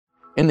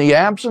In the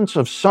absence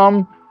of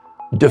some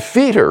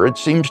defeater, it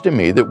seems to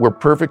me that we're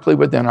perfectly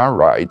within our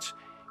rights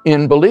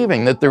in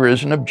believing that there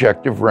is an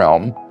objective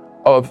realm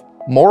of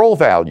moral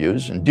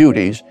values and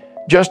duties,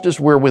 just as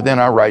we're within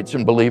our rights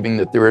in believing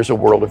that there is a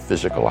world of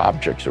physical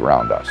objects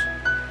around us.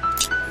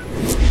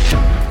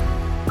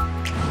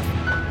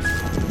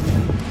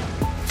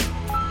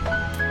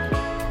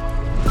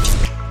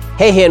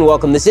 Hey, and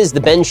welcome. This is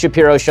the Ben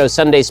Shapiro Show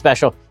Sunday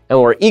Special, and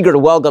we're eager to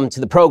welcome to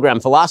the program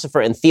philosopher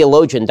and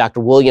theologian Dr.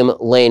 William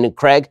Lane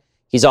Craig.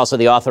 He's also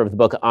the author of the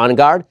book On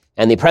Guard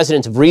and the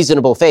president of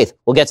Reasonable Faith.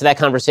 We'll get to that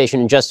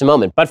conversation in just a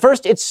moment. But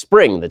first, it's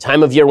spring, the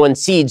time of year when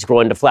seeds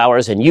grow into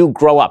flowers and you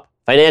grow up,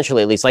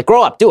 financially at least. Like,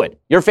 grow up, do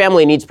it. Your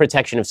family needs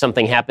protection if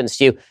something happens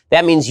to you.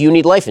 That means you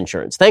need life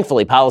insurance.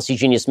 Thankfully, Policy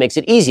Genius makes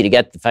it easy to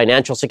get the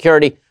financial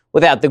security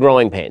without the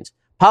growing pains.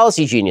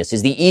 Policy Genius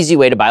is the easy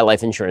way to buy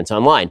life insurance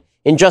online.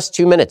 In just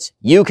 2 minutes,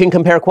 you can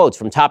compare quotes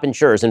from top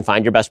insurers and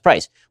find your best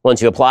price.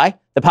 Once you apply,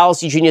 the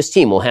Policy Genius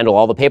team will handle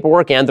all the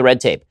paperwork and the red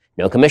tape.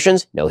 No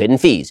commissions, no hidden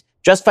fees,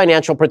 just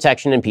financial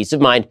protection and peace of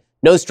mind,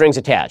 no strings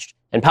attached.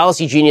 And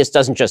Policy Genius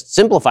doesn't just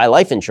simplify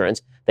life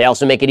insurance, they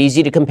also make it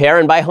easy to compare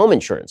and buy home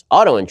insurance,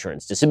 auto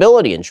insurance,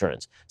 disability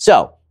insurance.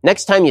 So,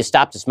 next time you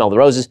stop to smell the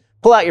roses,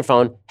 pull out your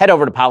phone, head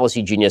over to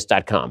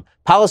PolicyGenius.com.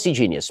 Policy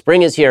Genius,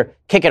 spring is here.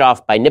 Kick it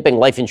off by nipping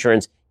life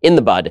insurance in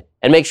the bud.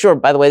 And make sure,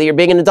 by the way, that you're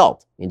being an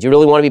adult. Do you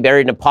really want to be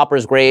buried in a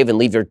pauper's grave and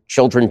leave your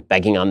children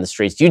begging on the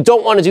streets? You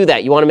don't want to do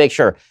that. You want to make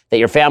sure that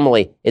your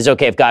family is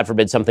okay if, God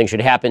forbid, something should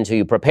happen to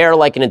you. Prepare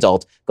like an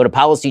adult. Go to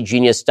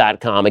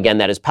PolicyGenius.com. Again,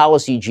 that is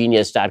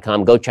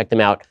PolicyGenius.com. Go check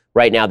them out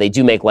right now. They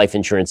do make life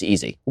insurance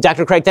easy.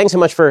 Dr. Craig, thanks so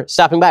much for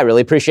stopping by. I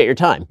really appreciate your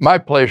time. My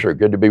pleasure.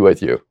 Good to be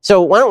with you.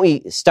 So why don't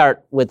we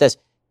start with this?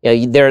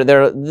 You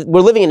know,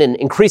 we're living in an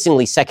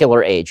increasingly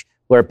secular age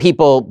where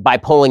people, by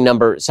polling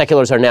numbers,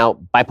 seculars are now,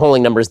 by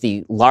polling numbers,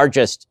 the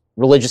largest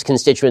religious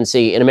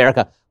constituency in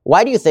America.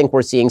 Why do you think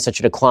we're seeing such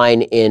a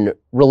decline in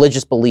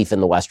religious belief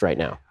in the West right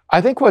now?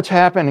 I think what's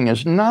happening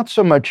is not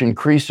so much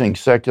increasing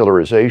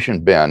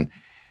secularization, Ben,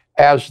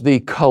 as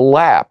the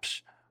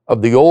collapse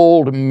of the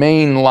old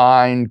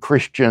mainline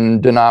Christian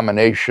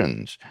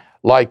denominations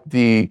like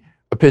the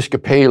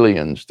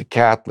Episcopalians, the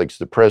Catholics,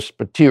 the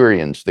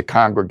Presbyterians, the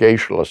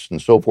Congregationalists,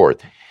 and so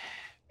forth.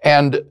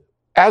 And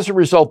as a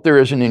result, there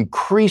is an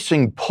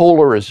increasing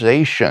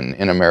polarization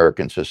in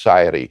American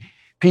society.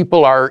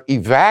 People are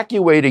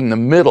evacuating the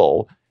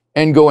middle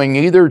and going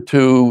either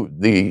to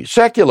the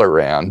secular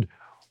end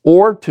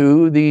or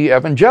to the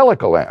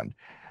evangelical end.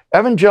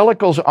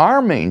 Evangelicals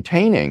are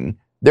maintaining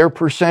their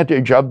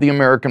percentage of the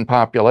American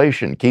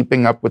population,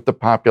 keeping up with the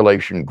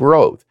population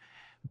growth.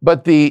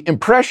 But the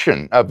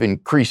impression of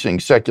increasing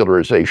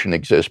secularization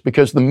exists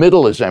because the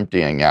middle is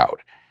emptying out,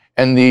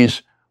 and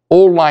these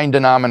old line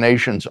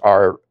denominations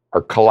are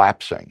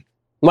collapsing.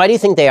 Why do you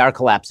think they are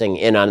collapsing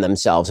in on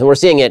themselves? And we're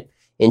seeing it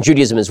in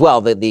Judaism as well.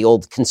 The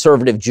old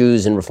conservative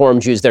Jews and Reform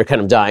Jews, they're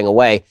kind of dying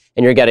away,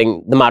 and you're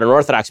getting the modern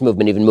Orthodox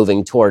movement even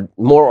moving toward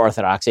more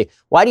orthodoxy.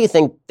 Why do you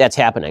think that's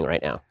happening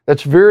right now?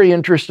 That's very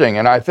interesting,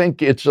 and I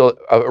think it's a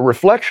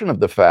reflection of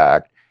the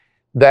fact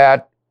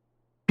that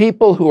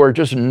people who are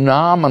just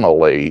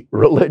nominally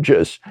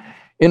religious,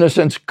 in a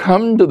sense,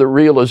 come to the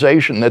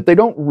realization that they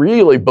don't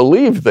really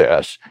believe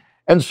this.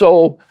 And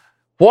so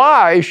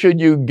why should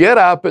you get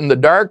up in the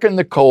dark and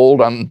the cold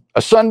on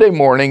a Sunday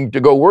morning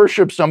to go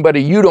worship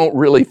somebody you don't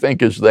really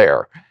think is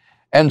there?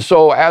 And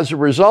so as a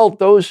result,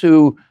 those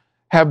who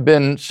have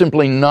been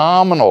simply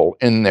nominal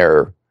in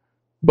their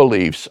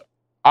beliefs,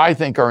 I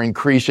think, are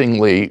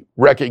increasingly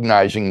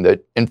recognizing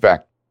that, in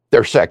fact,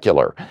 they're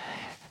secular.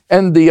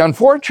 And the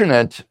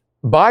unfortunate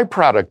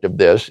byproduct of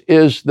this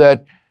is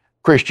that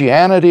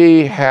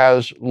Christianity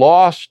has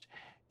lost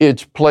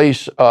its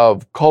place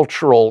of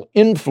cultural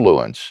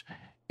influence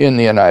in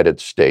the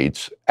United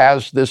States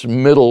as this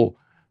middle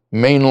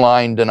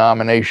mainline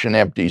denomination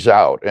empties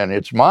out. And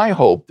it's my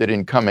hope that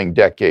in coming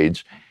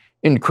decades,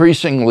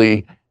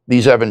 increasingly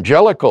these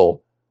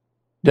evangelical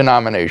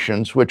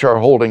denominations, which are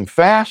holding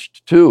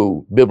fast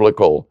to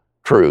biblical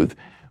truth,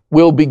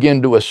 will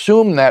begin to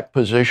assume that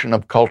position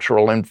of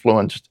cultural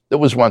influence that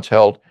was once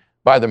held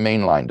by the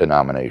mainline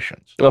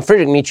denominations. Well,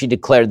 Friedrich Nietzsche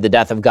declared the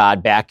death of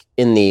God back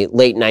in the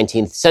late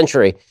 19th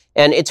century,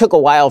 and it took a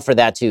while for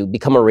that to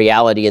become a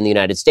reality in the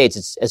United States.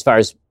 It's, as far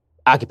as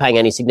occupying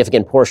any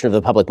significant portion of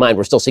the public mind,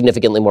 we're still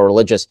significantly more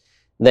religious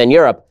than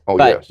Europe.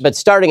 But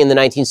starting in the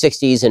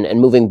 1960s and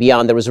moving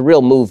beyond, there was a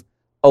real move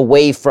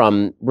away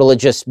from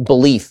religious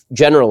belief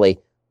generally.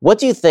 What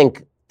do you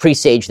think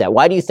presaged that?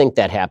 Why do you think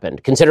that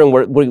happened?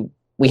 Considering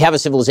we have a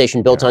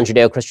civilization built on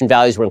Judeo-Christian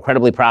values, we're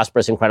incredibly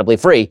prosperous, incredibly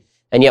free,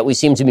 and yet we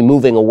seem to be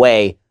moving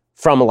away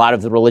from a lot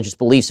of the religious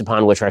beliefs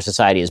upon which our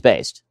society is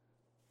based.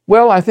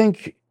 Well, I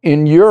think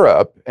in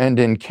Europe and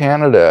in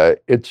Canada,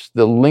 it's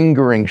the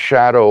lingering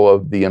shadow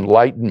of the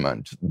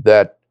Enlightenment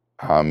that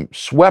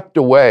swept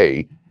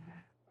away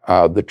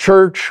the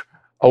church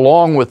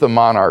along with the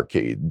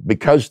monarchy,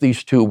 because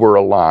these two were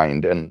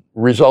aligned, and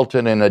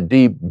resulted in a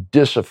deep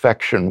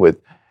disaffection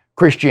with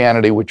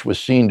Christianity, which was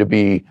seen to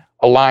be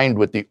aligned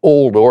with the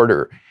old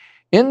order.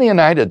 in the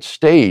United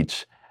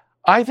States,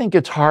 I think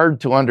it's hard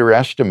to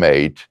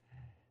underestimate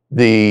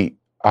the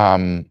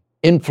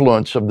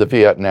influence of the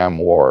Vietnam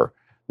War.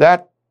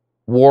 That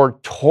war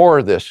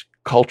tore this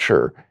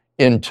culture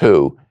in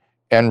two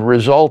and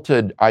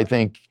resulted, I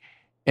think,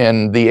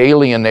 in the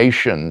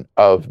alienation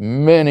of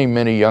many,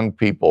 many young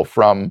people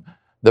from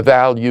the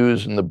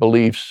values and the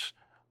beliefs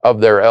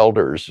of their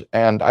elders.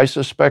 And I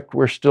suspect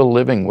we're still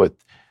living with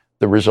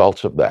the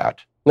results of that.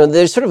 Now,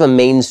 there's sort of a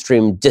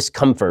mainstream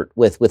discomfort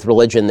with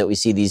religion that we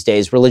see these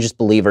days. Religious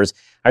believers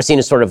are seen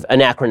as sort of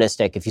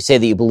anachronistic. If you say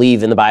that you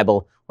believe in the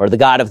Bible or the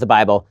God of the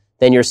Bible,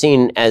 then you're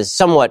seen as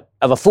somewhat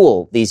of a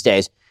fool these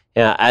days.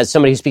 As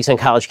somebody who speaks on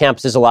college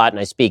campuses a lot, and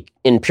I speak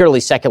in purely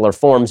secular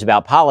forms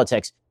about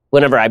politics,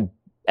 whenever I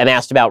am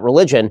asked about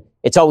religion,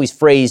 it's always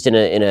phrased in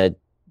a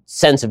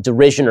sense of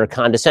derision or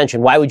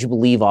condescension. Why would you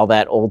believe all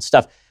that old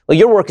stuff? Well,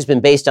 your work has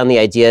been based on the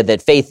idea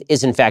that faith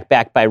is in fact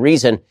backed by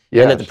reason,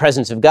 yes, and that the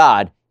presence of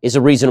God is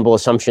a reasonable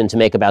assumption to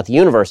make about the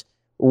universe.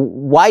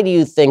 Why do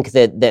you think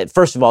that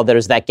first of all,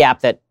 there's that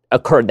gap that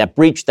occurred, that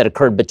breach that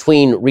occurred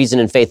between reason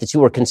and faith, the two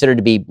were considered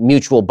to be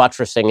mutual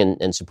buttressing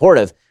and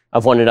supportive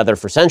of one another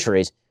for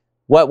centuries?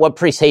 What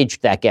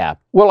presaged that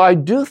gap? Well, I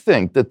do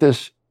think that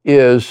this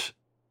is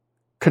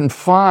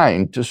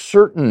confined to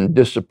certain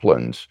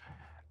disciplines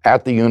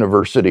at the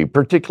university,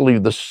 particularly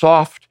the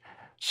soft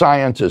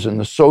sciences and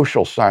the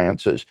social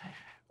sciences.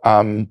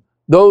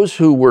 Those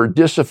who were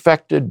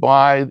disaffected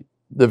by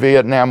the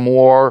Vietnam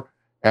War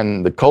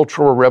and the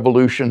Cultural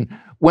Revolution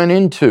went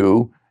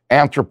into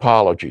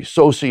anthropology,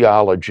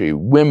 sociology,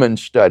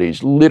 women's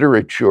studies,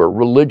 literature,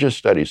 religious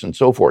studies, and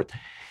so forth.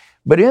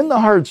 But in the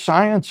hard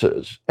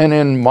sciences, and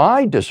in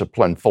my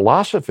discipline,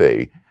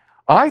 philosophy,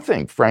 I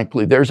think,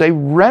 frankly, there's a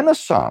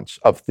renaissance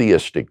of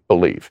theistic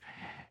belief.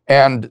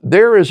 And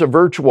there is a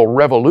virtual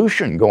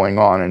revolution going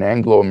on in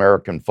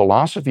Anglo-American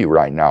philosophy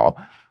right now,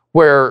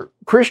 where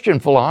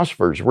Christian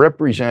philosophers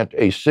represent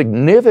a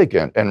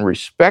significant and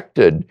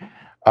respected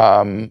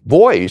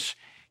voice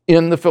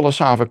in the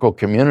philosophical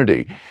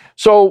community.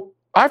 So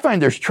I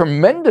find there's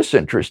tremendous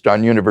interest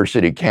on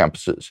university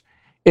campuses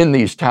in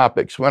these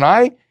topics. When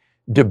I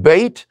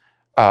debate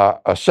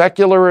a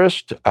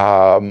secularist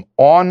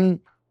on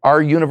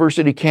our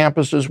university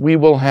campuses, we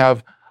will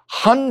have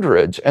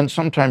hundreds and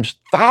sometimes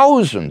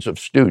thousands of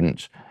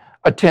students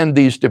attend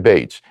these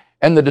debates.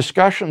 And the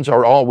discussions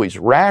are always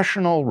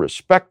rational,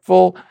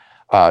 respectful,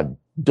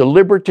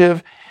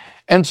 deliberative.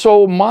 And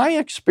so my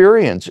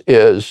experience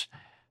is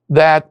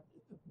that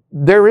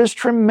there is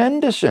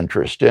tremendous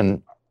interest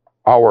in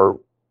our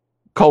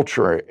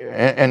culture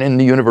and in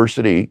the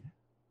university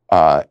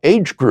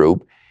age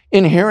group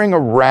in hearing a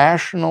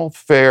rational,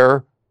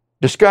 fair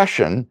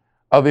discussion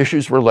of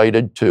issues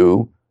related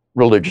to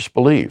religious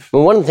belief.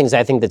 Well, one of the things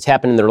I think that's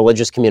happened in the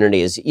religious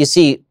community is you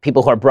see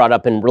people who are brought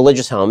up in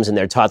religious homes and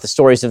they're taught the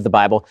stories of the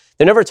Bible.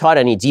 They're never taught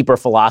any deeper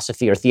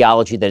philosophy or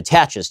theology that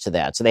attaches to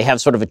that. So they have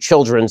sort of a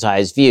children's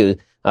eyes view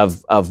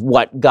of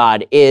what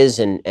God is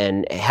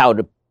and how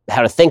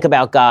to think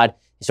about God.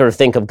 You sort of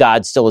think of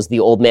God still as the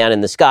old man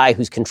in the sky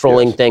who's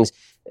controlling Yes. things.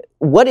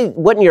 What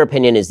in your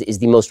opinion is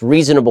the most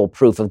reasonable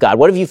proof of God?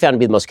 What have you found to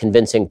be the most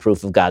convincing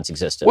proof of God's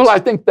existence? Well, I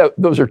think that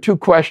those are two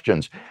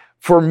questions.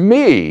 For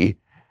me,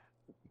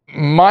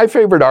 my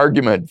favorite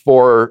argument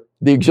for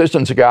the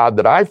existence of God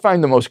that I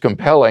find the most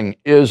compelling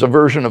is a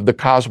version of the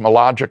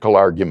cosmological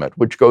argument,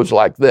 which goes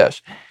like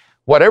this.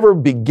 Whatever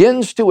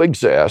begins to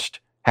exist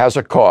has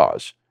a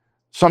cause.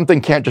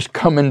 Something can't just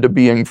come into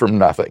being from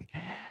nothing.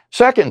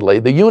 Secondly,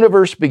 the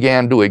universe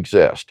began to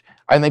exist.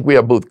 I think we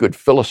have both good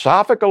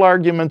philosophical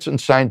arguments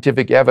and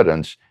scientific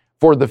evidence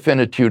for the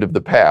finitude of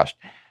the past,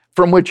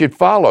 from which it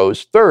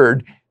follows,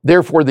 third,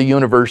 therefore the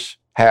universe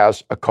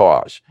has a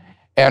cause.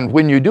 And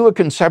when you do a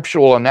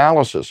conceptual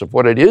analysis of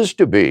what it is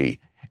to be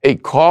a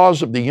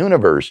cause of the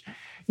universe,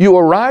 you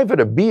arrive at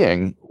a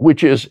being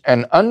which is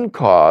an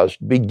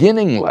uncaused,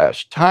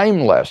 beginningless,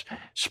 timeless,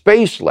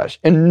 spaceless,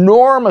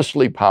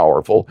 enormously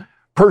powerful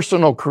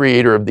personal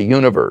creator of the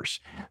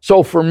universe.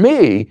 So for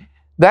me,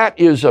 that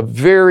is a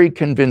very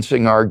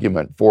convincing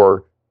argument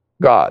for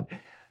God.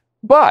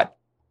 But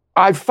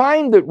I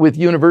find that with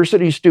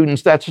university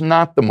students, that's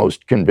not the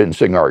most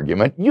convincing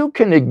argument. You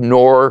can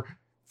ignore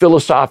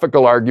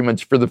philosophical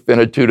arguments for the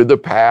finitude of the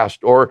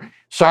past or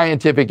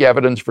scientific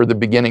evidence for the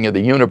beginning of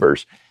the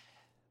universe.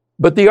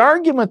 But the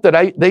argument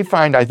that they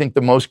find, I think,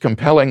 the most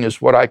compelling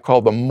is what I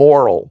call the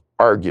moral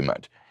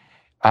argument.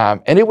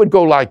 And it would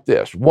go like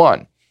this.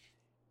 One,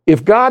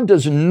 if God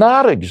does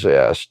not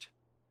exist,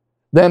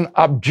 then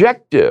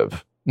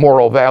objective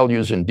moral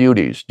values and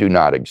duties do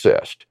not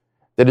exist.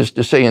 That is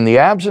to say, in the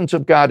absence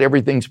of God,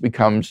 everything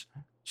becomes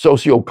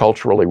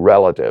socioculturally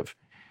relative.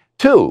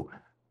 Two,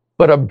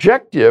 but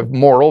objective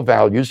moral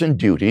values and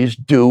duties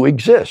do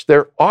exist.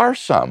 There are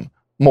some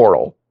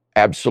moral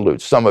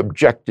absolutes, some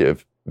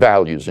objective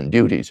values and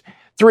duties.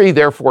 Three,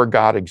 therefore,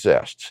 God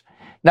exists.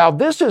 Now,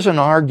 this is an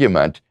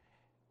argument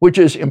which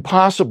is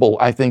impossible,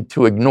 I think,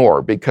 to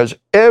ignore, because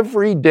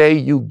every day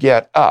you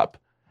get up,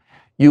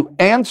 you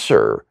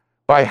answer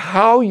by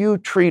how you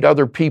treat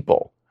other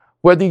people,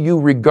 whether you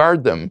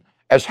regard them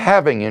as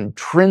having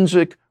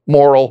intrinsic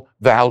moral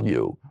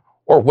value,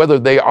 or whether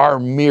they are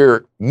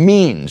mere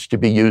means to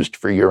be used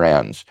for your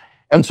ends.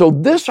 And so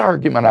this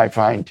argument, I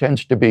find,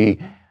 tends to be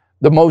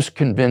the most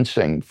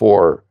convincing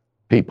for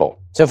people.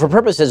 So for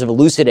purposes of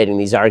elucidating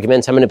these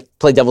arguments, I'm going to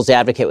play devil's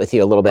advocate with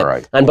you a little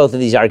bit on both of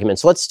these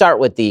arguments. So let's start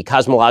with the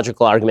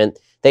cosmological argument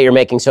that you're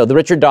making. So the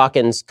Richard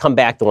Dawkins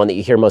comeback, the one that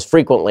you hear most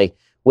frequently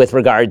with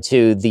regard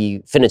to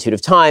the finitude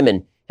of time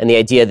and the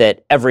idea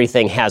that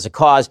everything has a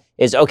cause,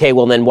 is, okay,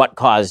 well then what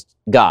caused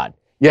God?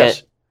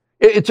 Yes.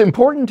 It's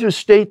important to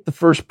state the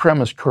first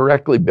premise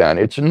correctly, Ben.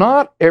 It's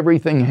not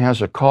everything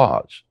has a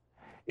cause.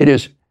 It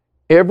is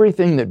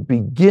everything that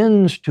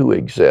begins to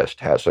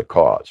exist has a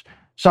cause.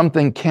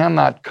 Something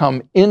cannot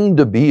come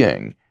into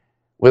being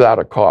without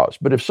a cause.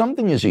 But if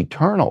something is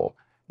eternal,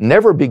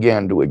 never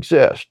began to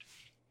exist,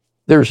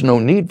 there's no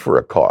need for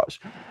a cause.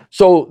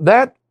 So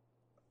that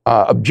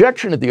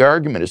objection to the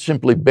argument is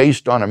simply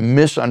based on a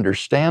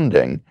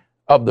misunderstanding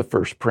of the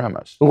first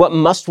premise. What,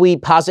 must we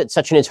posit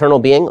such an eternal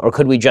being, or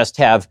could we just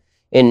have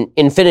an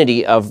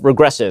infinity of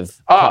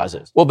regressive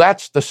causes? Well,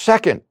 that's the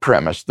second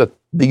premise, that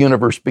the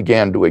universe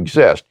began to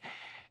exist.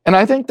 And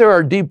I think there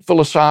are deep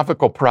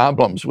philosophical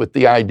problems with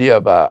the idea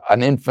of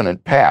an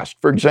infinite past.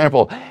 For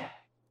example,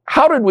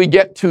 how did we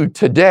get to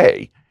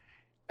today?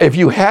 If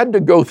you had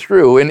to go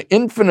through an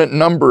infinite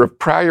number of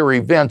prior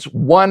events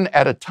one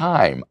at a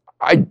time,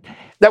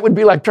 that would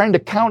be like trying to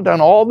count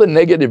down all the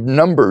negative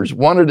numbers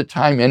one at a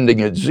time ending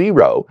at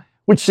zero,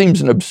 which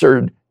seems an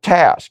absurd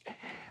task.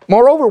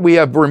 Moreover, we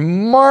have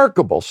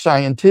remarkable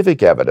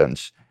scientific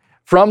evidence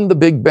from the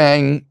Big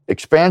Bang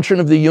expansion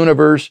of the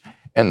universe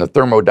and the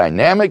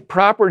thermodynamic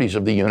properties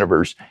of the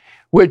universe,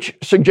 which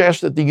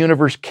suggest that the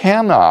universe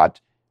cannot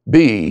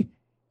be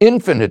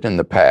infinite in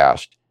the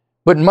past,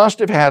 but must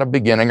have had a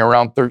beginning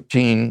around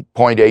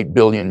 13.8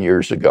 billion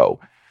years ago.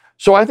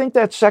 So I think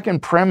that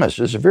second premise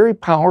is very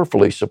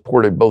powerfully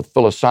supported both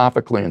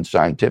philosophically and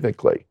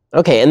scientifically.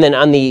 Okay, and then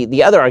on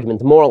the other argument,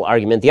 the moral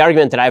argument, the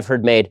argument that I've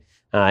heard made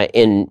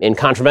in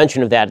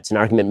contravention of that, it's an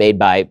argument made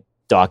by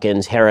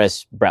Dawkins,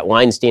 Harris, Brett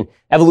Weinstein,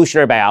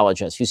 evolutionary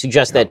biologists, who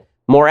suggest that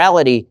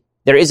morality,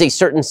 there is a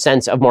certain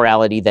sense of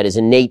morality that is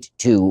innate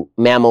to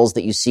mammals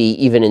that you see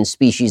even in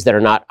species that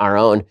are not our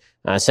own,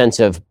 a sense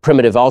of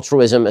primitive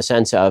altruism, a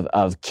sense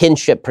of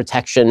kinship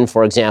protection,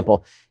 for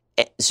example.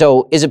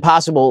 So is it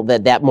possible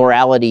that that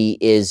morality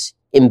is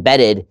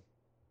embedded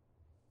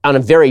on a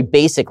very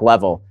basic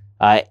level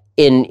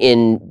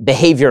in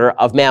behavior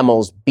of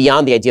mammals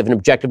beyond the idea of an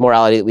objective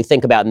morality that we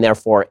think about and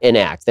therefore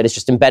enact, that it's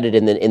just embedded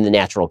in the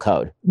natural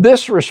code?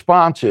 This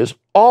response is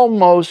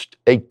almost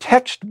a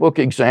textbook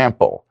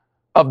example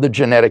of the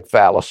genetic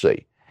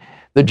fallacy.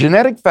 The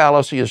genetic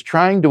fallacy is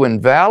trying to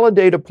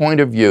invalidate a point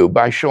of view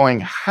by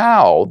showing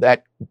how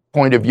that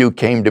point of view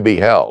came to be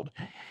held.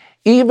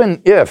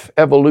 Even if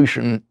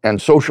evolution and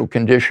social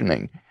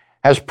conditioning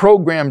has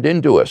programmed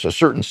into us a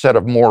certain set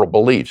of moral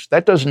beliefs,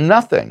 that does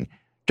nothing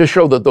to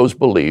show that those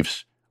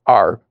beliefs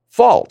are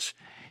false.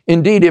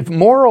 Indeed, if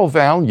moral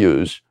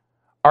values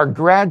are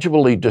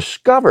gradually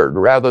discovered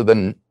rather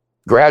than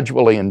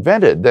gradually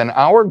invented, then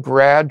our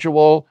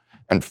gradual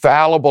and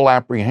fallible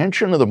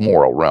apprehension of the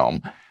moral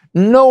realm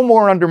no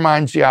more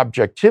undermines the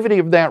objectivity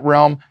of that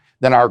realm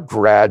than our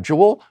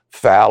gradual,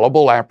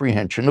 fallible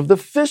apprehension of the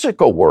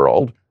physical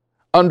world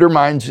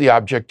undermines the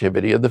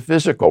objectivity of the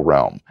physical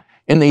realm.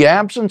 In the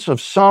absence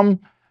of some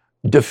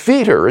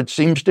defeater, it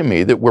seems to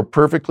me that we're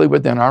perfectly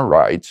within our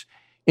rights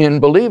in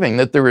believing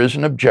that there is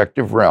an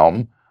objective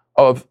realm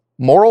of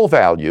moral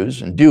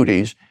values and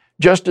duties,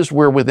 just as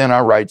we're within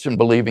our rights in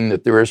believing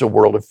that there is a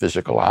world of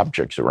physical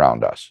objects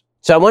around us.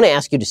 So I want to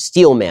ask you to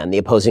steel man the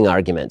opposing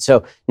argument.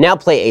 So now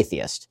play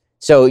atheist.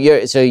 So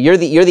you're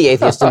the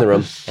atheist in the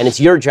room, and it's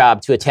your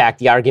job to attack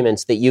the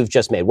arguments that you've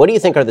just made. What do you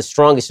think are the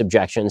strongest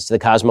objections to the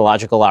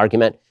cosmological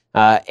argument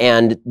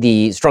and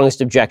the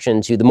strongest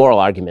objection to the moral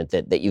argument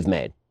that you've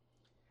made?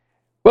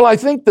 Well, I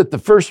think that the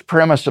first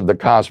premise of the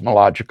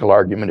cosmological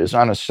argument is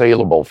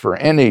unassailable for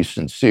any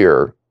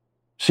sincere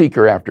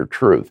seeker after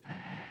truth.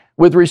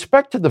 With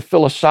respect to the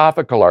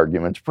philosophical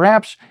arguments,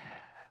 perhaps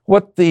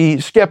what the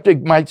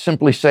skeptic might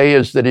simply say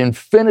is that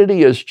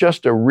infinity is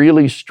just a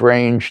really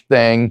strange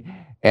thing.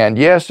 And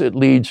yes, it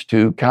leads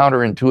to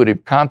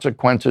counterintuitive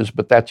consequences,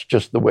 but that's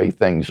just the way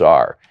things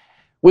are.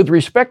 With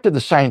respect to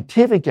the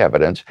scientific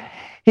evidence,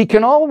 he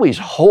can always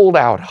hold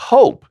out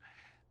hope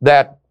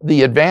that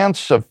the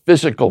advance of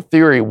physical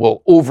theory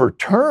will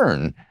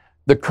overturn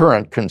the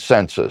current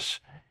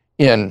consensus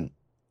in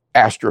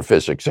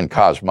astrophysics and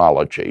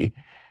cosmology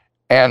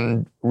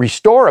and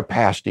restore a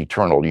past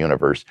eternal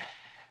universe.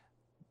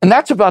 And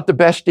that's about the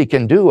best he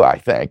can do, I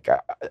think.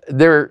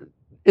 There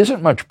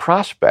isn't much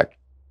prospect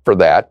for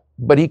that,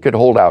 but he could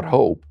hold out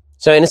hope.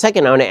 So in a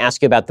second, I want to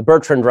ask you about the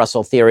Bertrand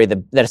Russell theory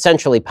that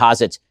essentially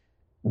posits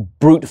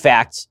brute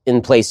facts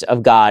in place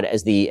of God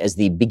as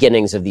the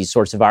beginnings of these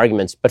sorts of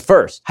arguments. But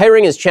first,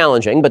 hiring is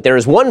challenging, but there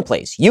is one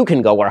place you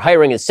can go where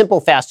hiring is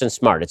simple, fast, and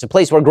smart. It's a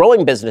place where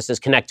growing businesses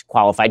connect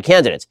qualified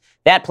candidates.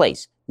 That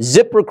place,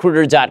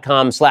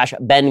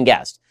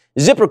 ZipRecruiter.com/BenGuest.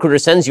 ZipRecruiter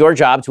sends your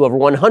job to over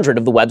 100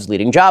 of the web's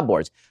leading job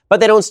boards. But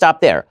they don't stop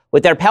there.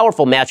 With their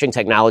powerful matching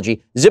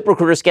technology,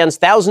 ZipRecruiter scans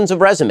thousands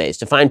of resumes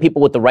to find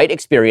people with the right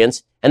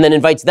experience and then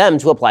invites them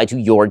to apply to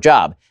your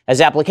job. As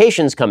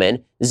applications come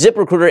in,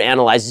 ZipRecruiter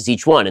analyzes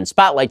each one and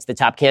spotlights the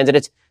top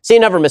candidates so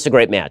you never miss a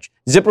great match.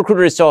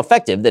 ZipRecruiter is so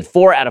effective that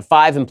 4 out of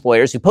 5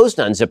 employers who post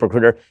on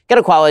ZipRecruiter get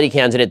a quality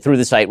candidate through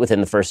the site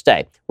within the first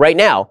day. Right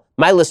now,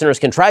 my listeners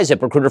can try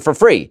ZipRecruiter for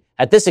free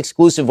at this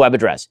exclusive web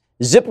address,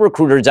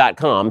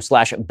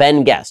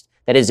 ZipRecruiter.com/BenGuest.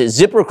 That is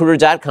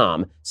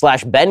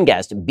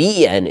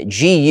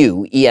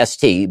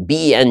ZipRecruiter.com/BenGuest,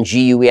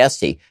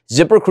 BenGuest,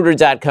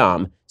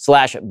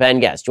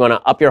 ZipRecruiter.com/BenGuest. You want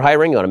to up your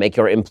hiring? You want to make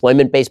your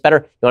employment base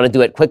better? You want to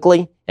do it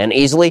quickly and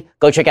easily?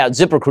 Go check out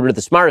ZipRecruiter,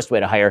 the smartest way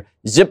to hire.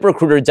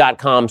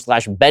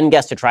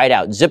 ZipRecruiter.com/BenGuest to try it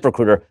out.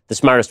 ZipRecruiter, the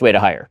smartest way to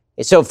hire.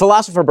 So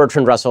philosopher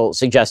Bertrand Russell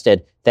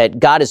suggested that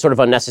God is sort of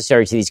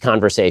unnecessary to these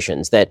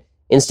conversations, that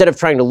instead of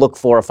trying to look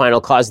for a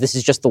final cause, this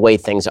is just the way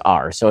things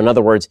are. So in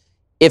other words,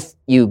 if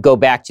you go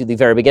back to the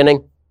very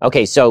beginning,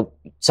 okay, so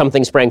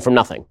something sprang from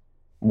nothing.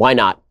 Why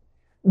not?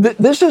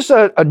 This is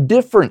a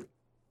different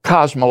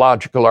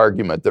cosmological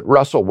argument that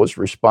Russell was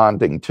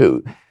responding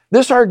to.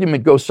 This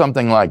argument goes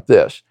something like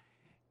this.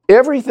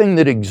 Everything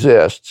that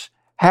exists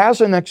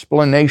has an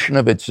explanation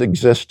of its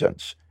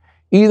existence,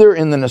 either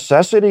in the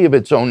necessity of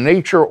its own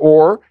nature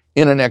or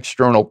in an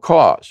external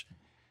cause.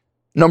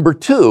 Number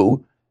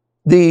two,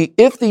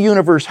 if the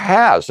universe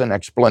has an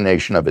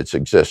explanation of its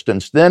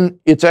existence, then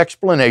its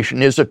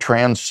explanation is a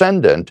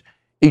transcendent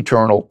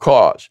eternal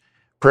cause.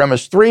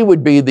 Premise 3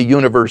 would be the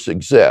universe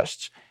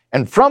exists.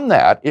 And from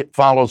that, it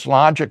follows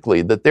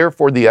logically that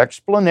therefore the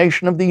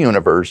explanation of the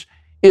universe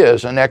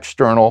is an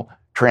external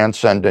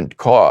transcendent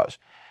cause.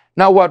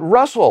 Now, what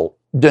Russell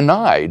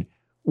denied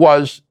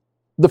was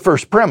the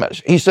first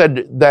premise. He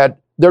said that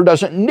there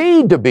doesn't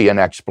need to be an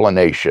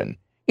explanation,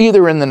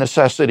 either in the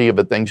necessity of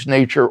a thing's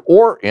nature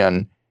or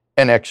in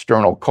an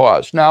external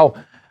cause. Now,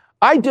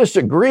 I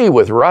disagree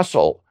with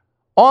Russell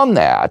on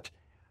that,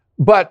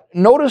 but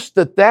notice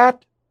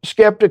that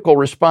skeptical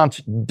response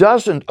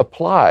doesn't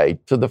apply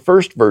to the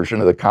first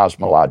version of the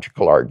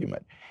cosmological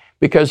argument,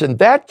 because in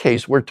that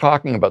case, we're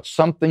talking about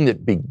something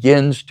that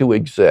begins to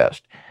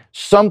exist,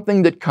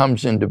 something that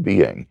comes into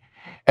being.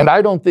 And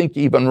I don't think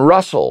even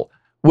Russell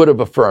would have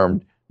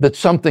affirmed that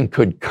something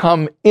could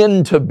come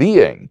into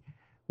being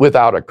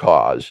without a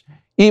cause,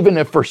 even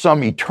if for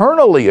some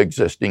eternally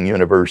existing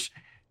universe,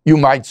 you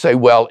might say,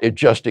 well, it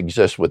just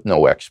exists with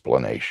no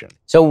explanation.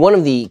 So one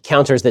of the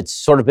counters that's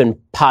sort of been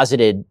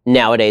posited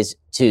nowadays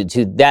to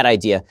that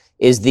idea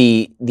is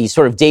the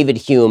sort of David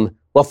Hume,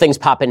 well, things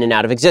pop in and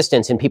out of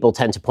existence, and people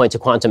tend to point to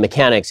quantum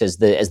mechanics as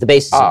the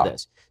basis of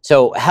this.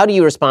 So how do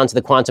you respond to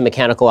the quantum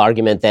mechanical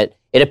argument that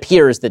it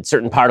appears that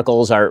certain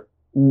particles are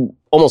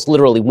almost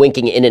literally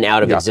winking in and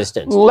out of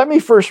existence? Let me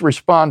first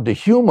respond to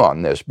Hume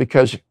on this,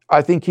 because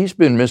I think he's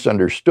been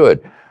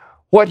misunderstood.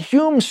 What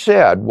Hume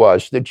said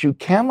was that you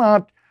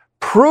cannot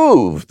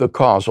prove the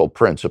causal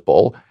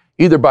principle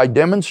either by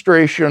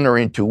demonstration or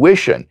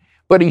intuition.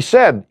 But he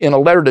said in a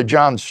letter to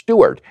John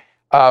Stewart,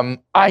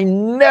 I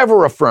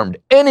never affirmed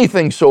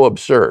anything so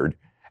absurd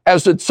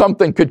as that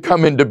something could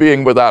come into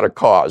being without a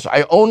cause.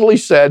 I only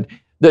said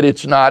that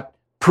it's not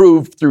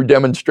proved through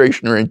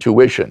demonstration or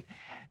intuition.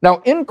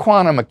 Now, in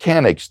quantum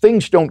mechanics,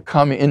 things don't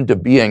come into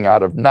being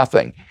out of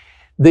nothing.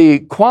 The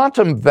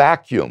quantum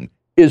vacuum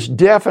is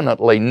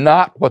definitely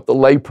not what the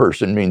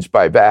layperson means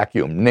by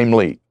vacuum,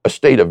 namely a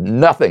state of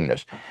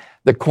nothingness.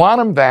 The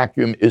quantum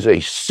vacuum is a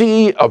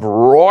sea of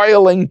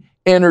roiling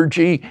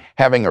energy,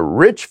 having a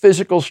rich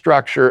physical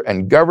structure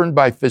and governed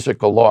by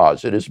physical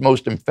laws. It is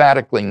most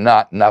emphatically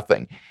not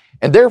nothing.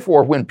 And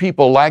therefore, when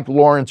people like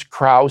Lawrence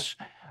Krauss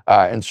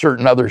and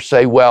certain others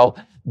say, well,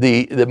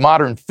 the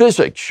modern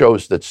physics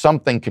shows that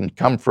something can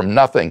come from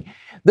nothing,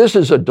 this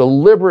is a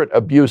deliberate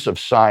abuse of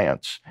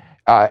science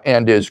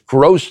and is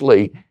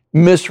grossly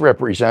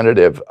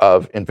misrepresentative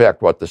of, in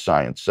fact, what the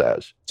science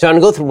says. So I'm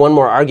going to go through one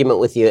more argument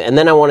with you, and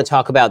then I want to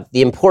talk about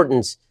the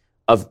importance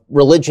of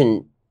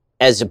religion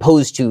as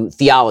opposed to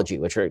theology,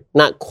 which are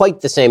not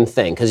quite the same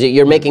thing, because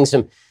you're making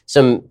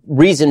some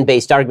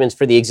reason-based arguments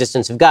for the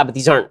existence of God, but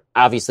these aren't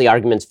obviously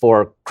arguments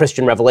for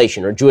Christian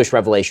revelation or Jewish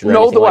revelation or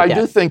anything like that. No,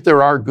 though I do think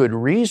there are good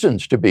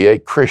reasons to be a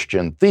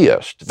Christian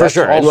theist. That's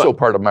also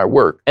part of my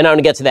work. And I want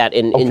to get to that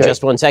in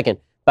just 1 second.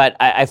 But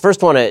I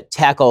first want to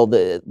tackle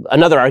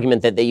another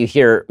argument that you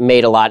hear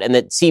made a lot, and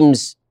that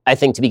seems, I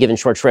think, to be given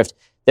short shrift.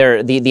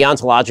 The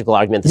ontological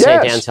argument, the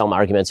St. Anselm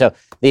argument. So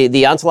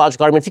the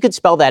ontological argument, if you could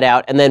spell that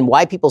out, and then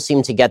why people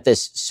seem to get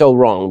this so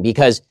wrong,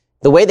 because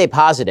the way they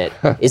posit it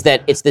is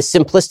that it's this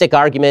simplistic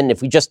argument, and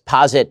if we just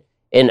posit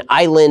an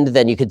island,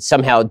 then you could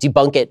somehow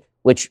debunk it,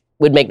 which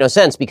would make no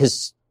sense,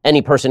 because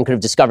any person could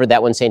have discovered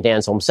that when St.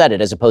 Anselm said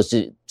it, as opposed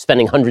to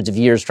spending hundreds of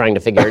years trying to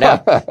figure it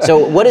out.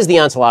 So what is the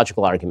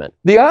ontological argument?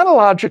 The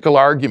ontological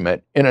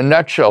argument, in a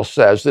nutshell,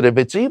 says that if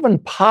it's even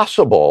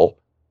possible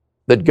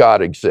that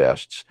God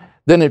exists,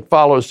 then it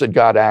follows that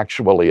God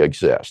actually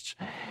exists.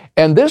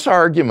 And this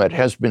argument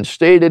has been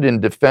stated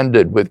and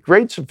defended with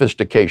great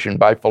sophistication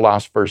by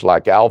philosophers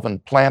like Alvin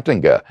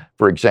Plantinga,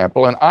 for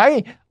example. And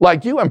I,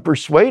 like you, am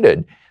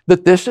persuaded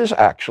that this is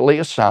actually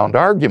a sound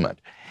argument.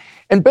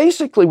 And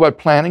basically what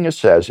Plantinga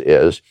says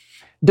is,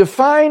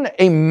 define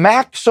a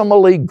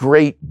maximally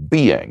great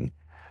being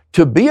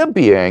to be a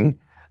being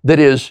that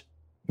is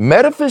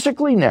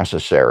metaphysically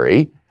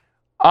necessary,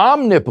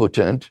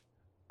 omnipotent,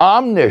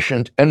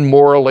 omniscient, and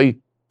morally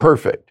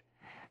perfect.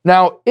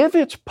 Now, if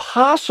it's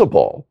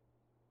possible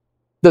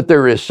that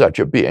there is such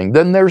a being,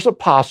 then there's a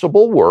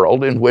possible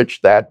world in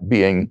which that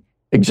being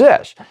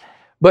exists.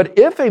 But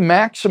if a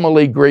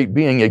maximally great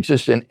being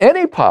exists in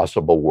any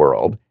possible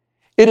world,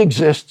 it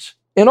exists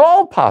in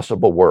all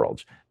possible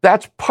worlds.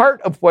 That's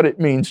part of what it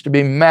means to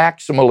be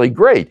maximally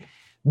great.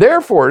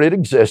 Therefore, it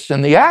exists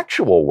in the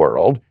actual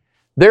world.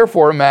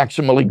 Therefore, a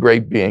maximally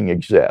great being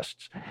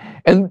exists.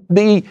 And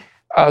the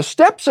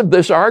steps of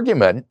this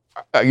argument,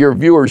 your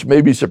viewers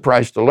may be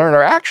surprised to learn,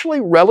 are actually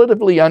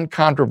relatively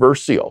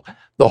uncontroversial.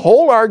 The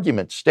whole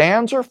argument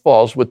stands or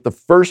falls with the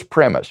first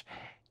premise.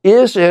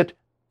 Is it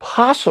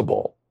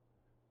possible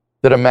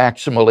that a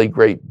maximally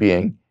great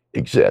being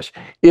exists?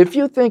 If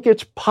you think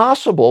it's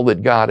possible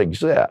that God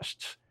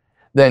exists,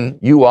 then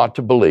you ought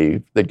to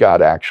believe that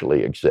God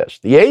actually exists.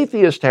 The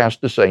atheist has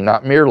to say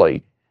not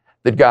merely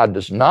that God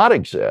does not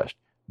exist,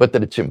 but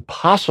that it's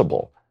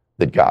impossible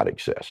that God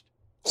exists.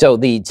 So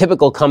the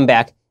typical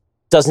comeback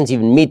doesn't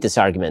even meet this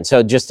argument.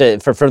 So just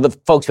for the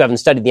folks who haven't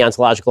studied the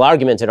ontological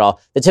argument at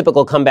all, the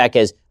typical comeback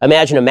is,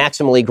 imagine a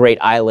maximally great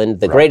island,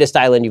 the greatest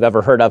island you've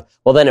ever heard of.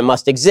 Well, then it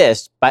must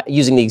exist by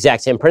using the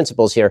exact same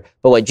principles here.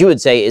 But what you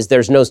would say is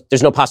there's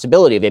no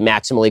possibility of a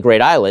maximally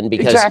great island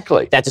because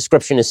that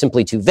description is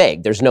simply too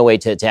vague. There's no way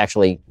to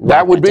actually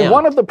that would be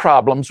one of the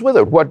problems with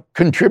it. What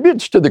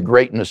contributes to the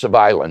greatness of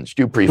islands?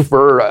 Do you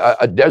prefer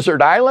a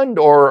desert island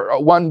or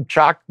one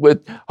chocked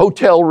with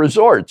hotel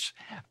resorts?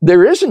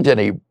 There isn't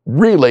any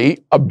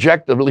really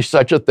objectively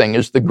such a thing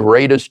as the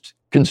greatest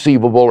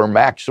conceivable or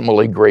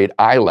maximally great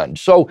island.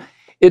 So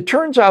it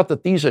turns out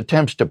that these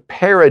attempts to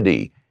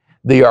parody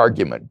the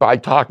argument by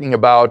talking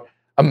about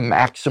a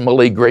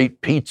maximally great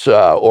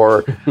pizza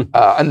or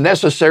a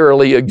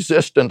necessarily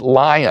existent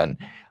lion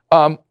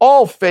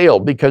all fail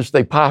because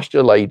they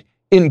postulate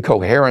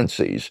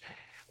incoherencies.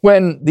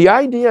 When the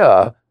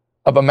idea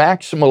of a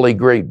maximally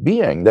great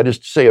being, that is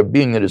to say a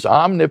being that is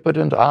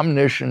omnipotent,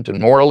 omniscient,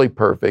 and morally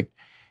perfect,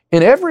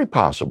 in every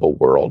possible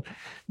world,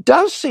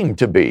 does seem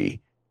to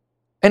be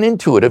an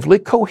intuitively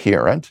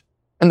coherent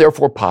and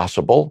therefore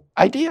possible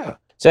idea.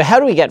 So how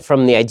do we get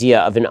from the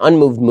idea of an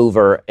unmoved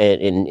mover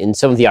in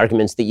some of the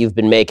arguments that you've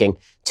been making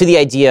to the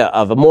idea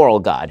of a moral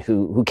God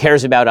who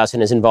cares about us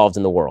and is involved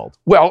in the world?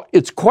 Well,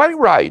 it's quite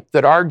right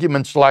that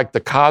arguments like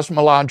the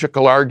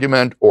cosmological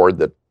argument or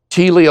the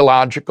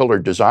teleological or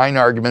design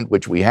argument,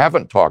 which we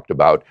haven't talked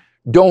about,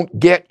 don't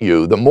get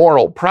you the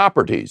moral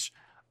properties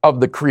of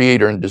the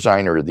creator and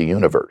designer of the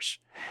universe.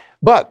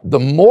 But the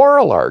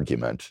moral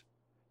argument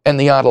and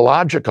the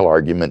ontological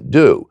argument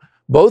do.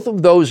 Both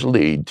of those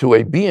lead to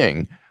a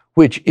being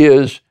which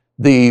is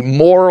the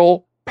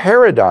moral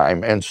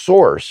paradigm and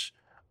source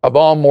of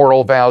all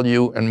moral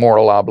value and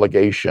moral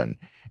obligation.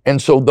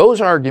 And so those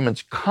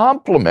arguments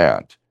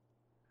complement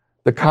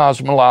the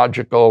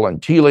cosmological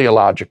and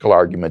teleological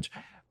arguments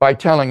by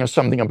telling us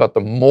something about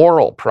the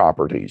moral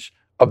properties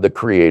of the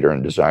creator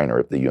and designer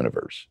of the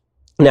universe.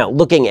 Now,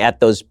 looking at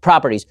those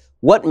properties,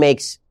 what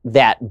makes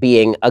that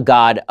being a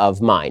God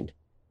of mind?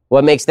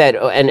 What makes that,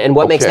 and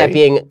what makes that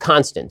being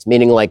constant,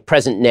 meaning like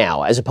present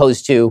now, as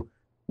opposed to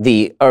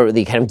the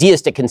kind of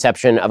deistic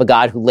conception of a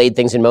God who laid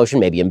things in motion,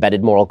 maybe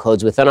embedded moral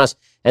codes within us,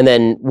 and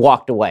then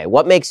walked away?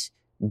 What makes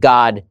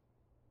God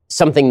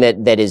something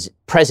that is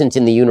present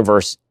in the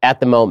universe at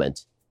the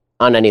moment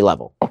on any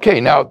level?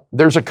 Okay, now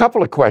there's a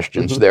couple of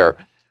questions there.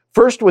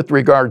 First, with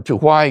regard to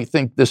why I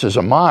think this is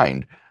a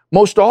mind,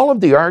 most all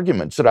of the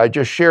arguments that I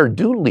just shared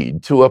do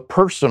lead to a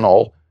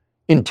personal,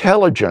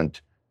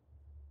 intelligent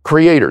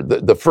creator.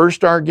 The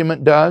first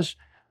argument does.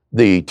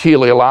 The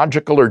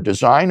teleological or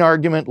design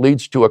argument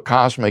leads to a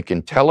cosmic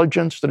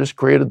intelligence that has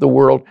created the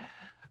world.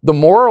 The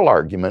moral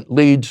argument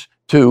leads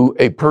to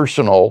a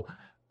personal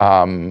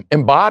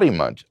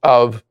embodiment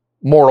of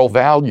moral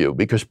value,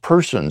 because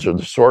persons are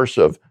the source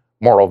of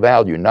moral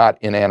value, not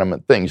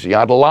inanimate things. The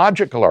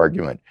ontological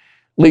argument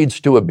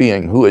leads to a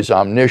being who is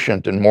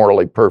omniscient and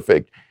morally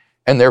perfect,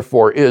 and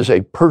therefore is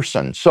a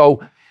person.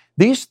 So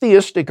these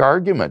theistic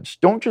arguments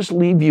don't just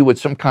leave you with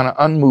some kind of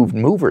unmoved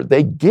mover.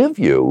 They give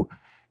you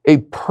a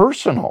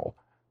personal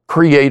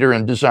creator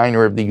and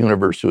designer of the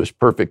universe who is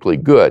perfectly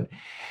good.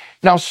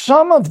 Now,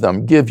 some of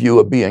them give you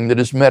a being that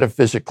is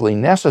metaphysically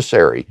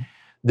necessary.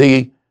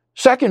 The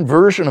second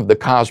version of the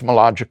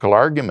cosmological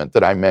argument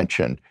that I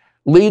mentioned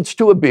leads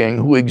to a being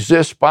who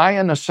exists by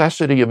a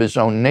necessity of his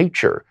own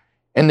nature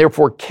and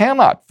therefore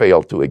cannot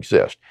fail to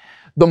exist.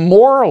 The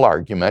moral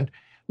argument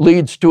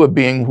leads to a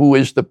being who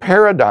is the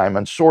paradigm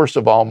and source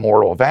of all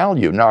moral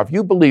value. Now, if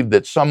you believe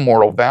that some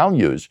moral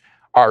values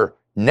are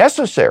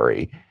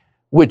necessary,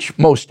 which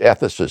most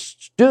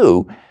ethicists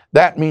do,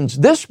 that means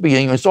this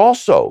being is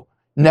also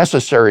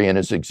necessary in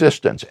its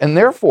existence. And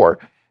therefore,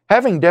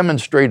 having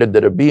demonstrated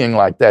that a being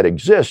like that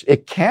exists,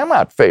 it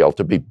cannot fail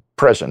to be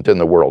present in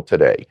the world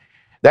today.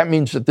 That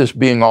means that this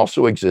being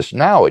also exists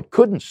now. It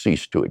couldn't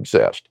cease to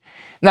exist.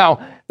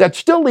 Now, that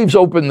still leaves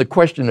open the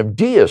question of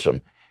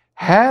deism.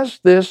 Has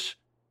this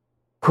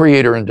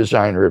creator and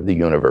designer of the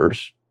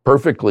universe,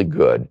 perfectly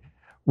good,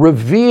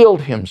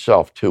 revealed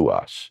himself to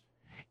us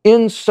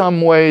in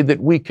some way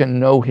that we can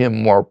know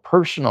him more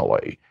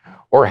personally?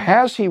 Or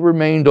has he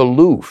remained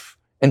aloof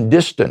and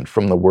distant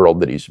from the world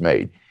that he's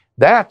made?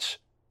 That's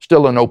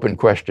still an open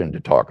question to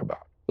talk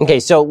about. Okay,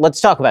 so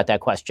let's talk about that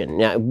question.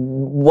 Now,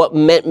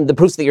 the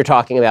proofs that you're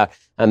talking about,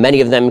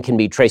 many of them can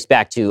be traced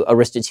back to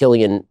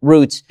Aristotelian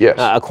roots. Yes.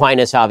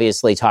 Aquinas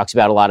obviously talks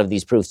about a lot of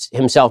these proofs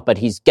himself, but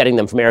he's getting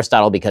them from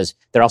Aristotle because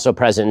they're also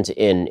present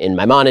in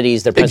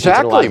Maimonides. They're present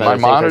in a lot of other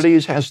Maimonides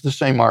thinkers. has the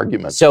same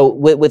argument. So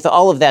with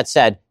all of that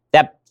said,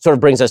 that sort of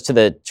brings us to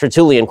the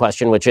Tertullian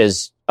question, which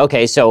is,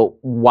 okay, so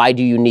why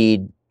do you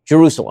need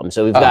Jerusalem?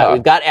 So we've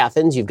got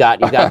Athens, you've got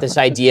this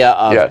idea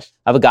of, yes.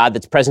 of a God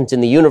that's present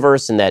in the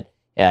universe and that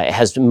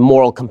has a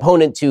moral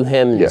component to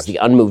him, yes. is the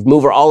unmoved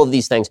mover, all of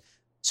these things.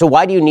 So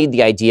why do you need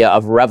the idea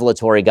of a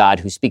revelatory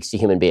God who speaks to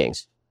human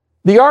beings?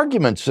 The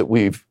arguments that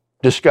we've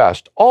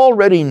discussed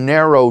already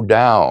narrow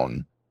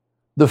down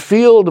the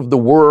field of the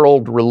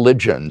world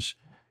religions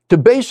to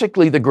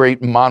basically the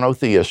great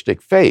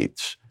monotheistic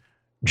faiths,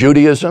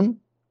 Judaism,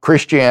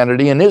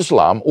 Christianity, and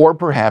Islam, or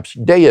perhaps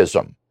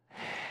deism.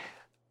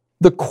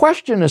 The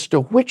question as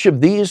to which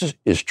of these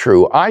is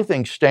true, I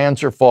think,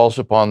 stands or falls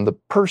upon the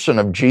person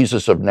of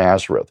Jesus of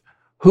Nazareth.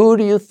 Who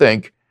do you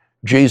think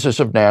Jesus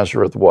of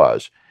Nazareth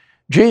was?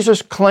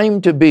 Jesus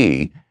claimed to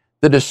be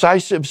the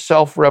decisive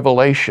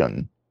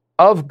self-revelation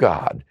of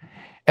God,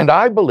 and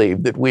I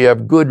believe that we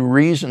have good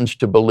reasons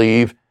to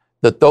believe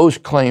that those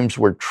claims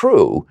were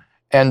true,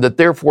 and that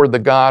therefore the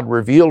God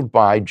revealed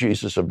by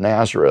Jesus of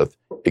Nazareth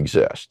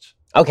exists.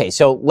 Okay,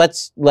 so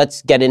let's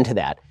get into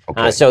that.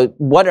 Okay. So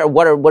what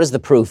is the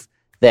proof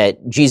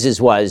that Jesus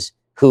was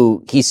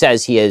who he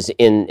says he is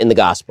in the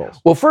Gospels?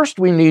 Well, first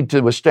we need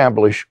to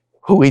establish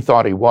who he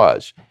thought he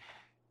was.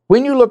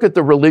 When you look at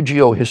the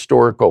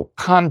religio-historical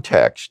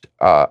context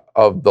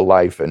of the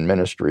life and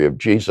ministry of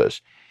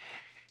Jesus,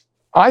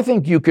 I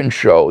think you can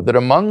show that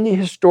among the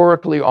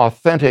historically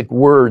authentic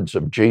words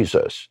of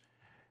Jesus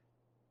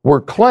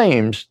were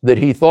claims that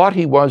he thought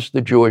he was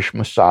the Jewish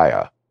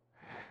Messiah,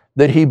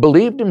 that he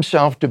believed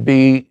himself to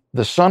be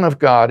the Son of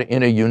God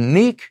in a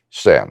unique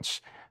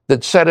sense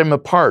that set him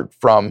apart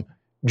from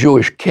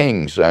Jewish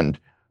kings and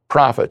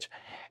prophets,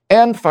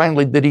 and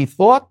finally, that he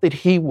thought that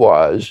he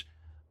was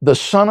the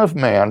Son of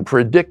Man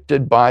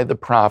predicted by the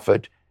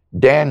prophet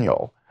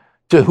Daniel,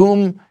 to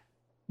whom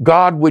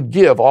God would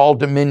give all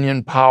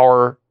dominion,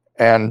 power,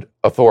 and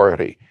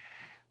authority.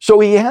 So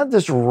he had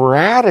this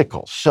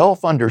radical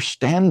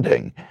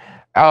self-understanding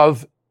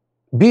of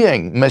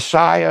being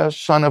Messiah,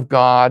 Son of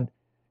God,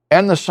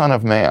 and the Son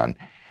of Man.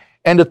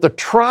 And at the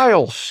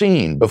trial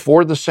scene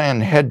before the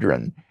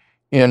Sanhedrin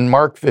in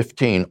Mark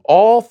 15,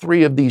 all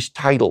three of these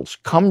titles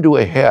come to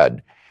a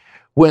head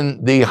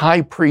when the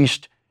high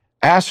priest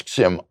asks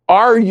him,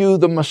 "Are you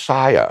the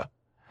Messiah,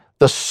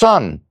 the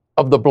Son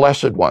of the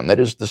Blessed One, that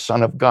is the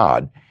Son of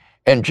God?"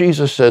 And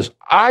Jesus says,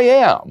 "I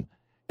am."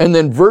 And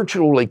then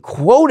virtually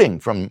quoting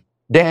from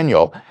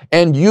Daniel,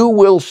 "And you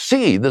will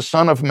see the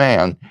Son of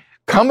Man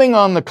coming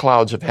on the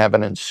clouds of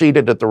heaven and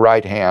seated at the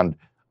right hand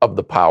of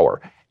the power."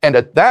 And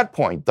at that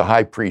point, the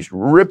high priest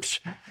rips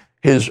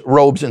his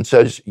robes and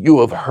says,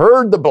 "You have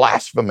heard the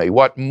blasphemy.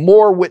 What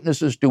more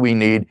witnesses do we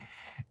need?"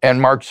 And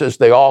Mark says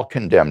they all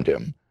condemned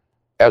him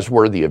as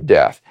worthy of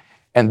death.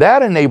 And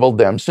that enabled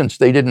them, since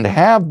they didn't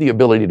have the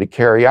ability to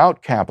carry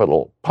out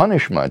capital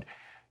punishment,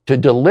 to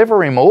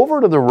deliver him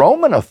over to the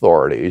Roman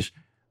authorities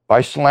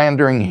by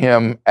slandering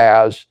him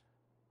as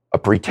a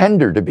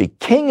pretender to be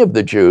king of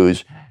the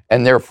Jews,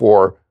 and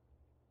therefore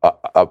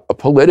a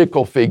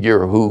political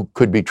figure who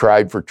could be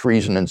tried for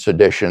treason and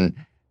sedition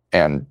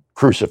and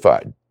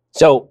crucified.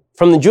 So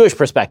from the Jewish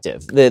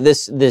perspective,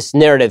 this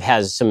narrative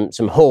has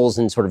some holes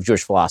in sort of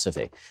Jewish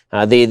philosophy.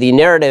 The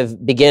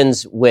narrative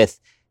begins with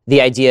the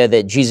idea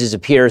that Jesus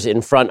appears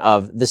in front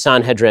of the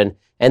Sanhedrin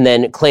and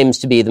then claims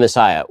to be the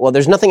Messiah. Well,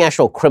 there's nothing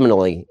actual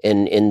criminally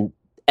in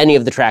any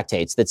of the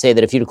tractates that say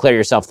that if you declare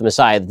yourself the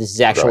Messiah, this is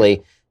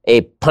actually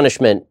a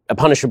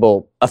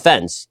punishable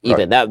offense,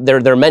 even. Right.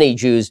 There are many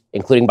Jews,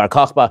 including Bar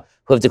Kokhba,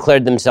 who have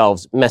declared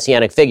themselves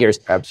messianic figures.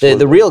 Absolutely.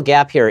 The real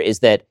gap here is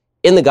that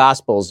in the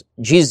Gospels,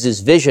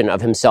 Jesus' vision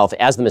of himself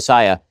as the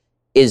Messiah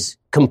is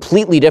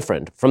completely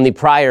different from the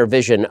prior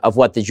vision of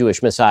what the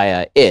Jewish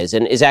Messiah is,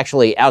 and is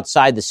actually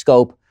outside the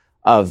scope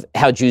of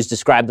how Jews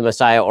describe the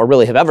Messiah, or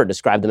really have ever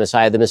described the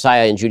Messiah. The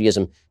Messiah in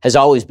Judaism has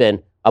always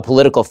been a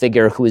political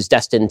figure who is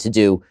destined to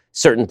do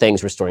certain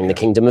things, restoring the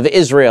kingdom of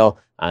Israel,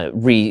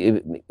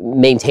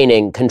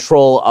 maintaining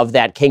control of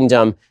that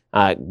kingdom,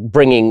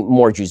 bringing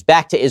more Jews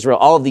back to Israel.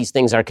 All of these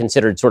things are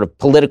considered sort of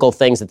political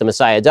things that the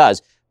Messiah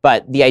does.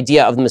 but the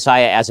idea of the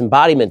Messiah as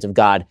embodiment of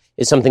God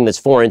is something that's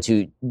foreign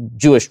to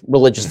Jewish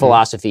religious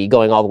philosophy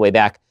going all the way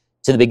back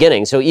to the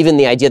beginning. So even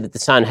the idea that the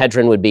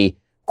Sanhedrin would be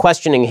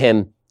questioning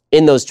him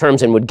in those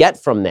terms and would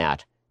get from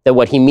that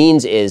what he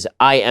means is,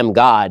 I am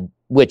God,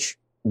 which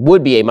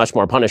would be a much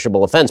more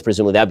punishable offense,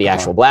 presumably that would be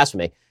actual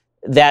blasphemy.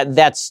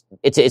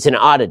 It's an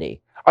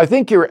oddity. I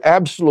think you're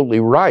absolutely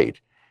right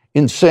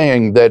in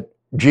saying that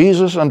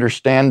Jesus'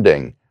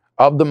 understanding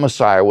of the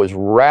Messiah was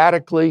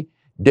radically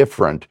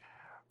different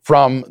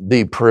from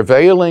the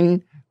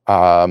prevailing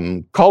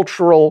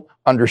cultural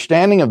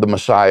understanding of the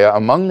Messiah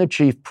among the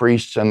chief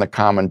priests and the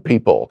common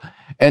people.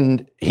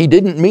 And he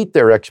didn't meet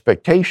their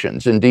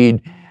expectations.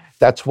 Indeed,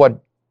 that's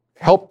what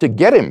helped to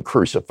get him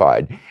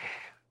crucified.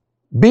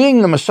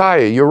 Being the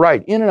Messiah, you're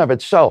right, in and of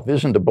itself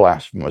isn't a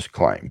blasphemous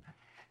claim.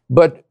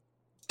 But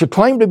to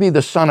claim to be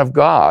the Son of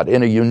God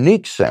in a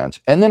unique sense,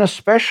 and then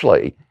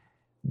especially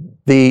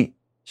the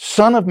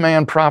Son of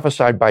Man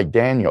prophesied by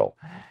Daniel,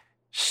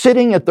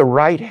 sitting at the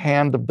right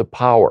hand of the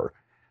power,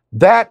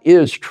 that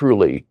is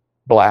truly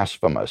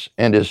blasphemous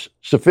and is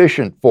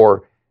sufficient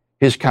for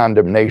his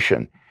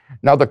condemnation.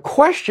 Now, the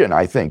question,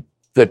 I think,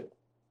 that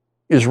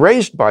is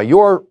raised by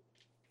your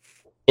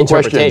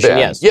interpretation, question, Ben,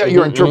 yes.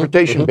 your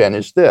interpretation, Ben,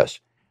 is this.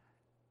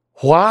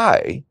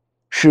 Why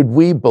should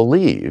we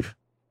believe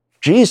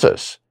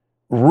Jesus'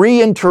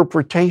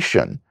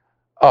 reinterpretation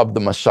of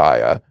the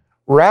Messiah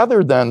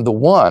rather than the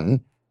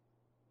one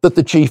that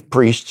the chief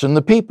priests and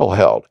the people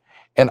held?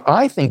 And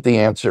I think the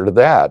answer to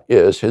that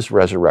is his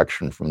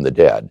resurrection from the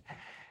dead.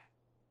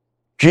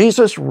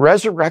 Jesus'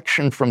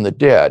 resurrection from the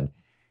dead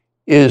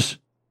is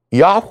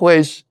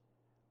Yahweh's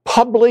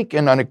public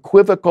and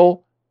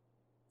unequivocal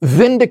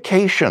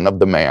vindication of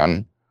the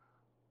man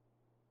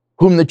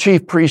whom the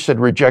chief priests had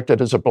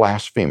rejected as a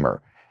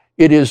blasphemer.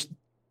 It is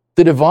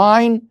the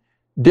divine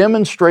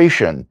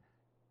demonstration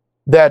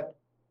that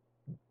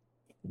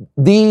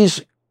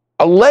these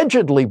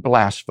allegedly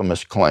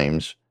blasphemous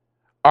claims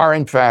are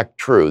in fact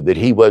true, that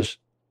he was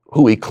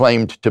who he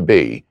claimed to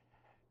be,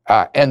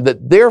 and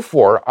that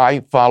therefore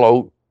I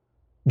follow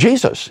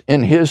Jesus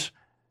in his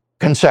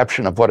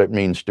conception of what it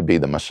means to be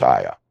the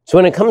Messiah. So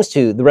when it comes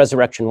to the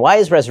resurrection, why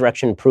is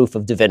resurrection proof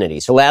of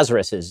divinity? So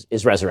Lazarus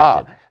is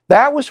resurrected.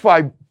 That was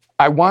why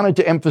I wanted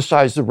to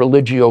emphasize the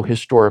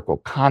religio-historical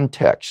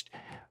context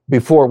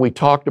before we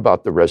talked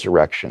about the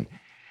resurrection.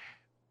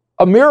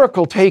 A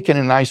miracle taken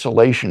in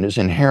isolation is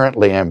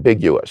inherently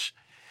ambiguous.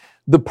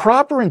 The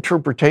proper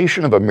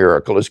interpretation of a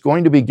miracle is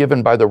going to be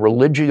given by the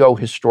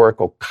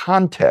religio-historical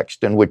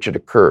context in which it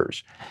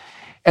occurs.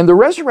 And the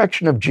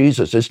resurrection of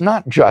Jesus is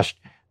not just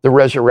the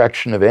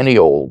resurrection of any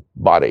old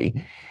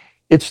body.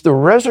 It's the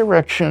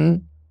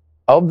resurrection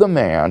of the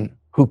man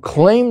who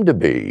claimed to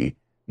be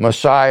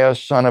Messiah,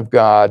 Son of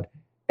God,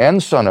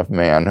 and Son of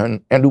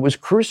Man, and who was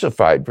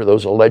crucified for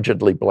those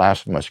allegedly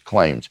blasphemous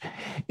claims.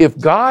 If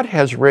God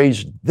has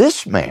raised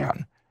this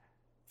man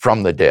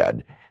from the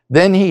dead,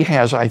 then he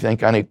has, I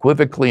think,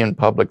 unequivocally and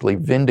publicly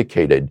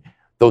vindicated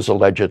those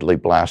allegedly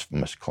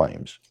blasphemous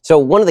claims. So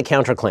one of the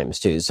counterclaims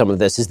to some of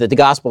this is that the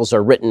Gospels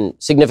are written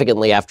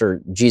significantly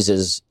after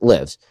Jesus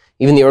lives.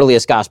 Even the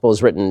earliest Gospel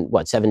is written,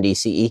 70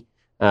 CE?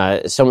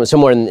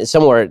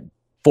 Somewhere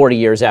 40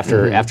 years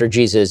after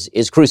Jesus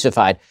is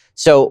crucified.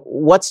 So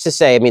what's to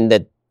say,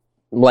 that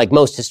like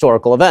most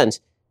historical events,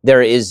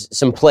 there is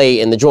some play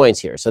in the joints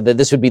here. So that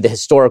this would be the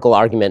historical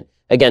argument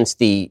against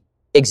the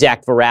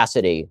exact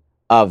veracity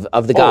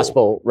of the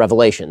gospel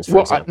revelations, for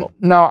example.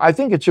 Now, I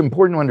think it's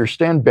important to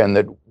understand, Ben,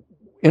 that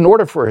in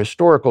order for a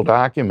historical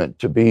document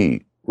to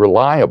be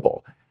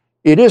reliable,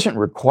 it isn't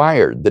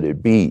required that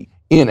it be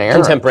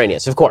inerrant.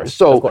 Contemporaneous, of course.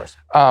 So, of course.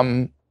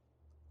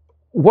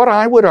 What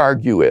I would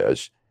argue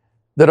is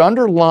that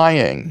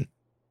underlying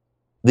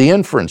the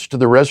inference to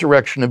the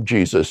resurrection of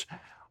Jesus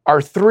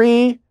are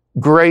three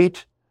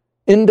great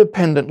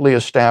independently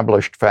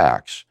established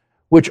facts,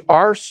 which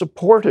are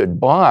supported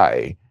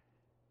by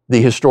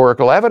the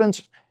historical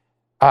evidence,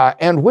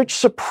 and which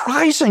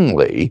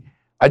surprisingly,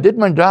 I did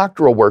my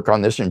doctoral work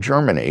on this in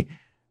Germany,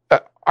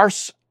 are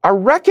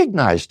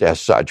recognized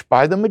as such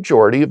by the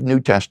majority of New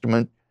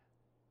Testament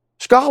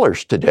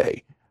scholars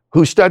today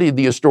who studied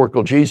the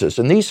historical Jesus.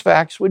 And these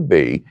facts would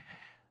be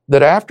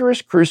that after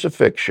his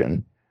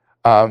crucifixion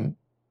and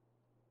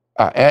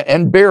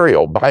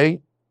burial by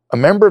a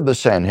member of the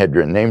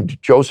Sanhedrin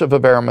named Joseph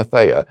of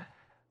Arimathea,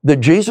 that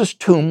Jesus'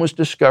 tomb was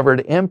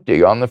discovered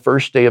empty on the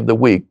first day of the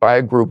week by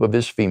a group of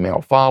his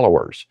female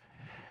followers.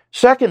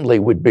 Secondly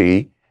would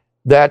be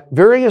that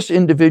various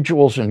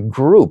individuals and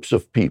groups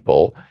of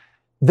people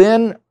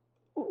then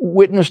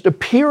witnessed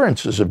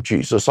appearances of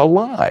Jesus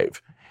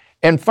alive.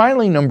 And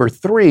finally, number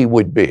three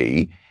would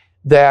be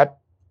that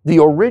the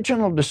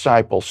original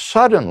disciples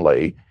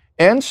suddenly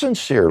and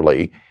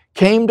sincerely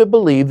came to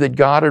believe that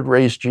God had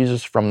raised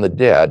Jesus from the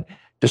dead,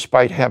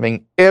 despite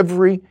having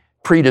every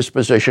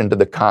predisposition to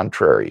the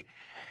contrary.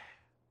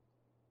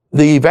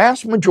 The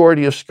vast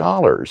majority of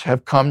scholars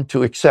have come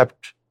to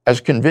accept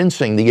as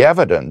convincing the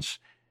evidence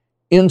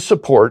in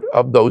support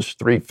of those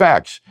three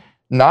facts.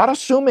 not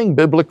assuming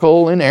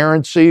biblical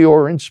inerrancy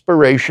or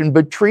inspiration,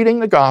 but treating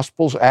the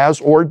Gospels as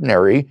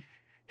ordinary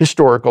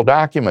historical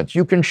documents.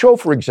 You can show,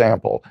 for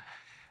example,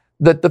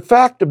 that the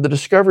fact of the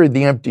discovery of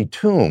the empty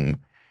tomb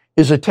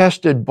is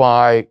attested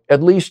by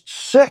at least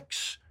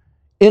 6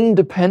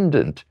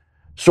 independent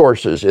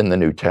sources in the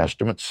New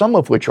Testament, some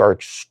of which are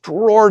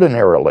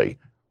extraordinarily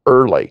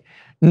early.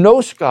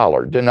 No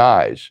scholar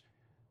denies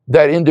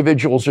that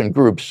individuals and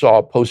groups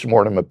saw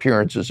postmortem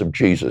appearances of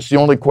Jesus. The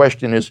only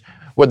question is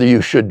whether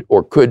you should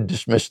or could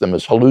dismiss them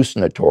as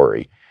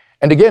hallucinatory.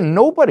 And again,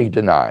 nobody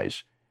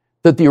denies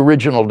that the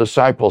original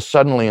disciples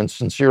suddenly and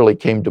sincerely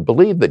came to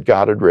believe that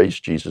God had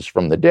raised Jesus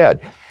from the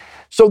dead.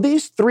 So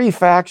these 3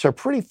 facts are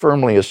pretty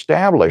firmly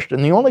established,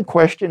 and the only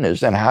question is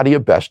then how do you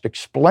best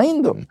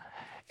explain them?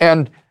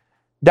 And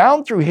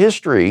down through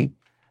history,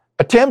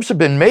 attempts have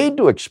been made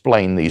to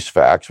explain these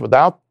facts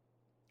without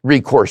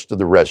recourse to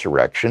the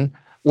resurrection,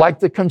 like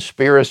the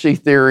conspiracy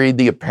theory,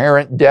 the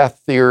apparent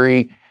death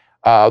theory,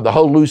 the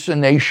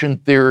hallucination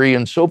theory,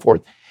 and so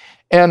forth.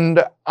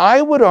 And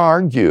I would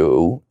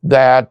argue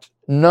that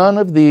none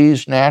of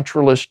these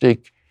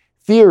naturalistic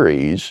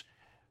theories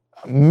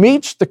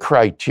meets the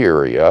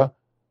criteria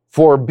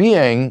for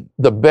being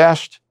the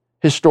best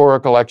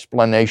historical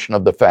explanation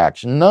of the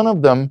facts. None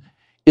of them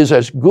is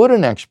as good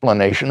an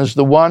explanation as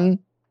the one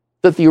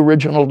that the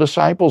original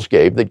disciples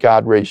gave, that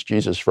God raised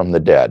Jesus from the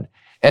dead.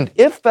 And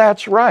if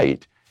that's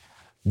right,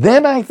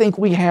 then I think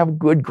we have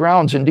good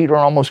grounds, indeed are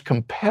almost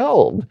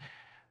compelled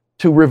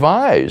to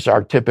revise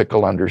our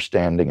typical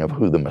understanding of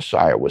who the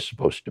Messiah was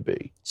supposed to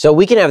be. So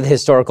we can have the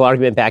historical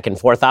argument back and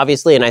forth,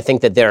 obviously, and I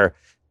think that there are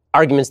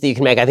arguments that you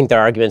can make. I think there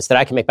are arguments that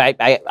I can make, but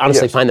I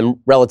honestly find them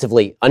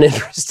relatively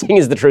uninteresting,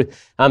 is the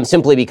truth,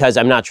 simply because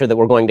I'm not sure that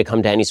we're going to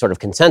come to any sort of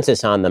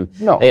consensus on them.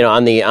 No.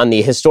 On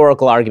the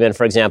historical argument,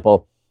 for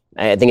example,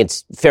 I think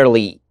it's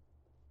fairly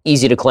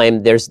easy to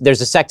claim there's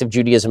a sect of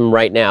Judaism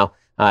right now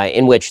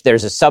in which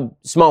there's a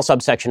small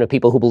subsection of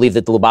people who believe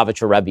that the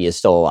Lubavitcher Rebbe is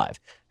still alive.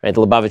 Right,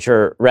 the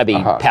Lubavitcher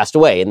Rebbe passed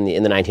away in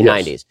the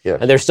 1990s,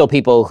 yes. And there's still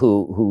people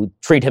who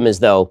treat him as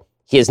though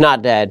he is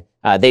not dead.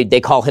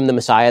 They call him the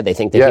Messiah. They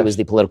think that he was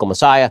the political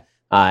Messiah.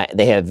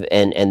 They have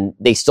and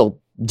they still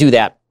do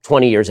that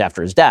 20 years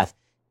after his death.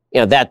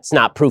 That's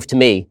not proof to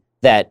me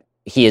that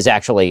he is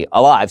actually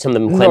alive. Some of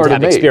them claim to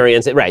have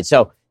experience. Right.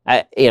 So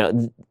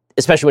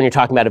especially when you're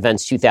talking about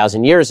events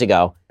 2,000 years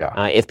ago,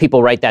 if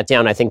people write that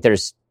down, I think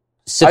there's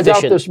sufficient.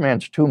 I doubt this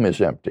man's tomb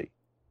is empty.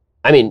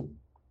 I mean,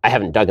 I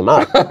haven't dug him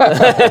up,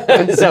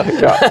 so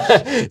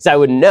I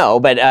wouldn't know.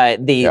 But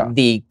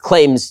the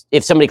claims,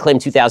 if somebody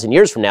claimed 2,000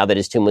 years from now that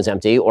his tomb was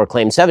empty, or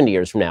claimed 70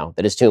 years from now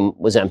that his tomb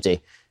was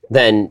empty,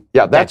 then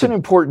that's an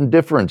important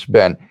difference,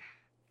 Ben.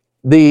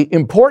 The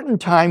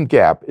important time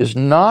gap is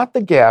not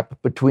the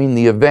gap between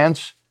the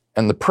events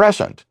and the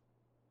present.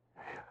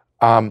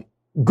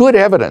 Good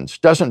evidence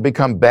doesn't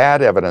become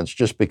bad evidence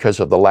just because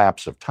of the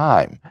lapse of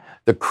time.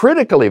 The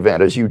critical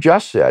event, as you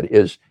just said,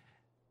 is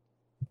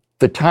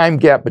the time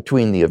gap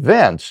between the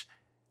events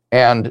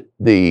and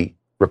the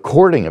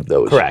recording of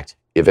those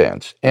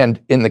events.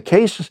 And in the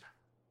case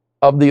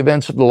of the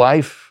events of the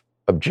life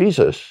of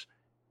Jesus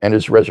and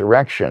his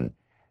resurrection,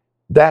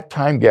 that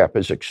time gap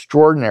is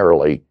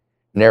extraordinarily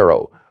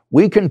narrow.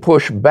 We can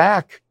push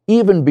back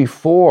even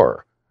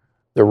before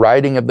the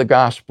writing of the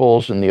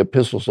Gospels and the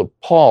epistles of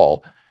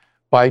Paul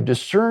by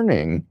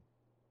discerning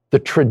the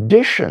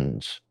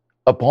traditions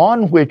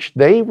upon which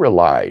they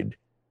relied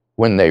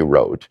when they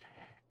wrote.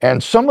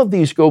 And some of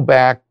these go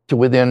back to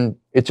within,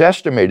 it's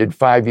estimated,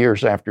 5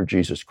 years after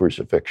Jesus'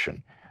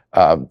 crucifixion.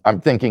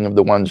 I'm thinking of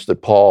the ones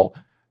that Paul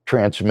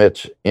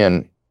transmits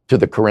to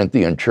the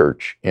Corinthian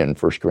church in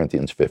 1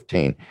 Corinthians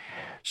 15.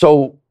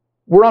 So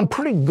we're on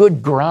pretty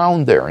good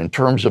ground there in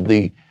terms of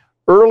the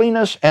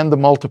earliness and the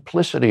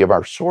multiplicity of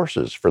our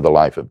sources for the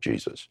life of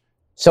Jesus.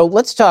 So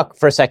let's talk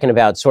for a second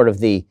about sort of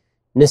the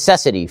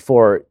necessity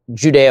for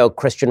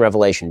Judeo-Christian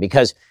revelation,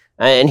 because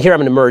and here I'm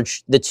going to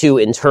merge the two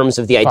in terms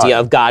of the idea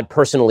of God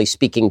personally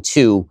speaking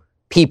to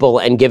people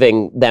and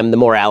giving them the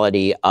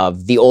morality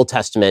of the Old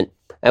Testament,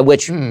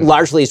 which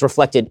largely is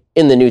reflected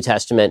in the New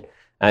Testament.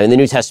 And the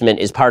New Testament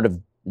is part of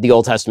the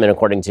Old Testament,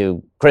 according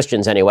to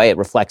Christians anyway. It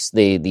reflects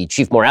the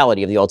chief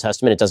morality of the Old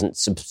Testament. It doesn't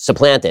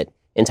supplant it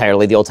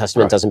entirely. The Old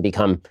Testament doesn't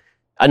become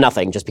a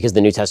nothing just because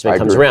the New Testament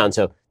comes around.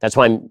 So that's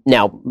why I'm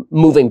now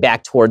moving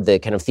back toward the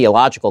kind of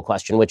theological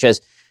question, which is,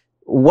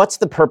 what's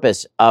the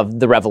purpose of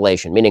the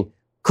revelation? Meaning,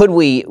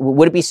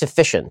 would it be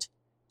sufficient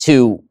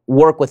to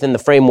work within the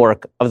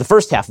framework of the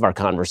first half of our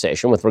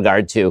conversation with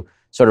regard to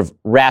sort of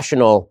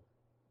rational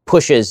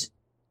pushes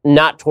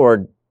not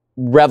toward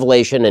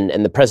revelation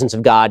and the presence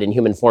of God in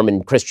human form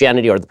in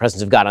Christianity, or the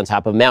presence of God on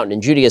top of a mountain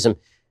in Judaism?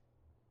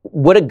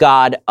 Would a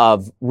God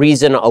of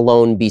reason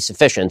alone be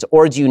sufficient?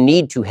 Or do you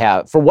need to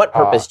have, for what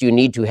purpose do you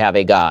need to have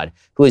a God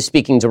who is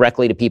speaking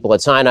directly to people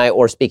at Sinai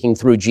or speaking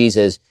through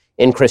Jesus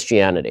in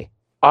Christianity?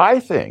 I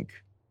think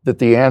that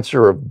the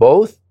answer of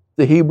both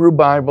the Hebrew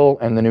Bible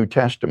and the New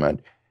Testament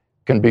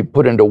can be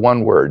put into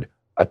one word: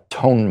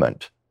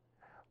 atonement.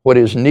 What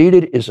is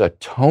needed is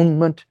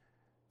atonement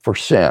for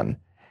sin.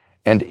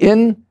 And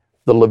in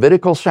the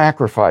Levitical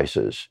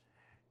sacrifices,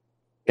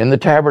 in the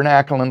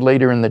tabernacle and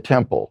later in the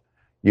temple,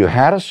 you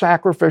had a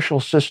sacrificial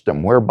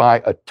system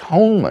whereby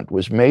atonement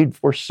was made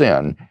for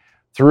sin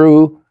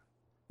through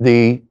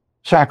the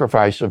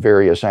sacrifice of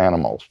various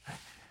animals.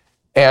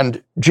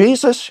 And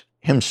Jesus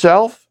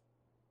himself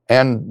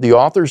and the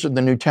authors of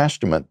the New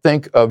Testament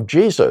think of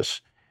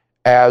Jesus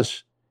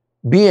as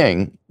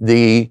being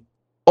the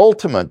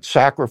ultimate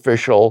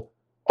sacrificial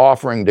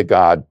offering to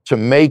God to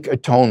make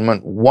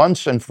atonement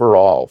once and for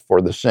all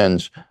for the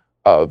sins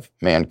of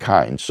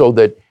mankind, so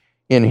that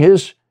in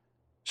his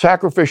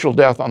sacrificial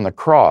death on the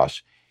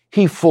cross,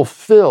 he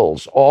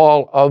fulfills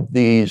all of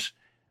these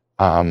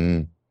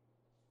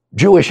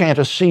Jewish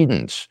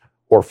antecedents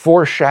or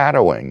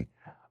foreshadowing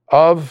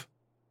of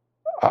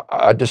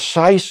a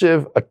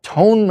decisive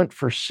atonement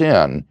for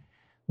sin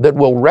that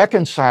will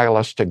reconcile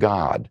us to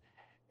God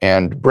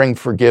and bring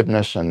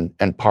forgiveness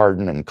and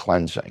pardon and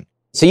cleansing.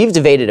 So you've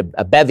debated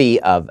a bevy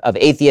of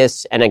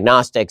atheists and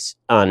agnostics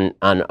on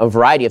a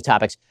variety of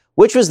topics.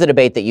 Which was the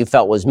debate that you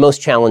felt was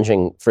most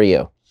challenging for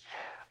you?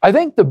 I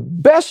think the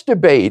best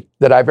debate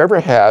that I've ever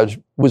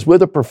had was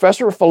with a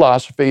professor of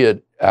philosophy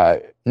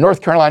at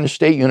North Carolina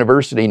State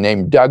University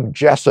named Doug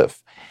Jessup.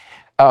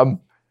 The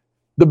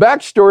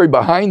backstory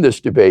behind this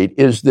debate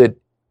is that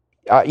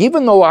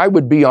even though I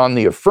would be on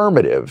the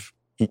affirmative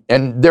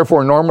and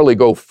therefore normally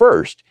go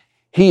first,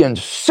 he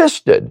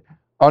insisted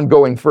on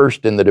going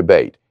first in the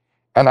debate.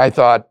 And I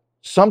thought,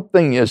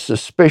 something is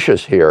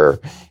suspicious here.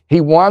 He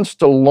wants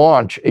to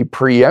launch a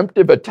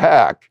preemptive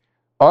attack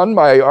on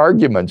my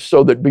arguments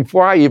so that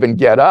before I even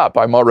get up,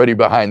 I'm already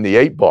behind the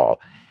 8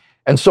 ball.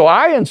 And so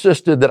I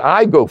insisted that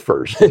I go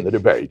first in the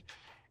debate.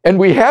 And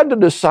we had to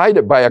decide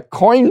it by a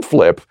coin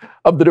flip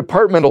of the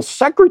departmental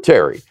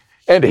secretary.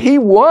 And he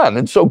won,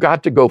 and so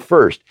got to go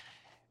first.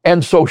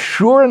 And so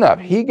sure enough,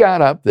 he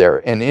got up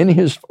there, and in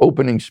his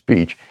opening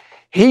speech,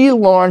 he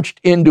launched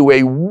into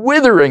a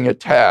withering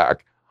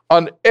attack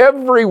on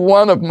every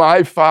one of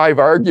my 5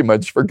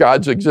 arguments for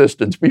God's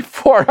existence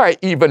before I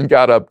even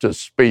got up to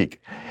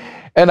speak.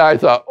 And I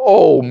thought,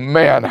 oh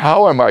man,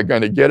 how am I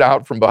going to get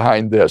out from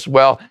behind this?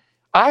 Well,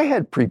 I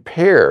had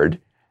prepared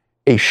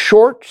a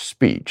short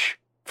speech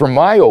for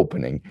my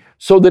opening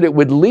so that it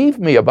would leave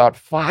me about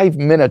 5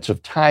 minutes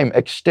of time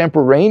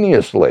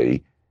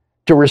extemporaneously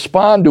to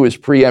respond to his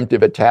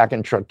preemptive attack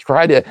and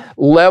try to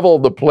level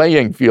the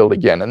playing field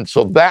again. And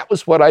so that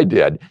was what I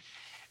did.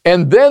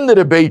 And then the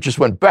debate just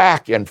went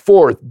back and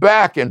forth,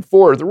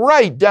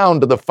 right down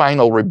to the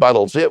final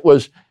rebuttals. It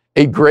was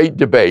a great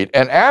debate.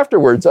 And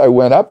afterwards, I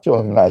went up to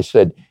him and I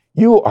said,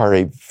 "You are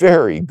a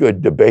very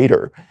good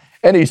debater."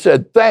 And he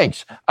said,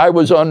 "Thanks. I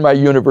was on my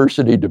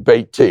university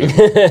debate team."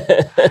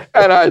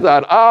 And I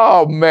thought,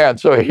 oh man,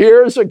 so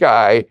here's a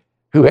guy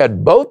who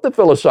had both the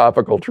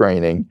philosophical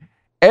training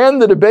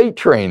and the debate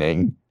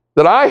training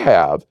that I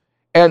have.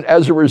 And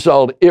as a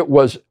result, it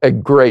was a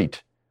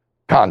great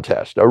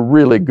contest, a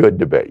really good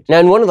debate. Now,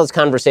 in one of those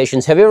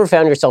conversations, have you ever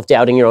found yourself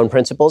doubting your own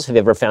principles? Have you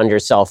ever found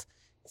yourself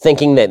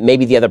thinking that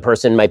maybe the other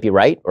person might be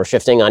right or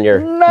shifting on your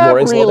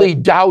moorings? Not really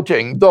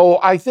doubting, though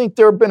I think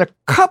there have been a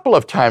couple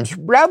of times,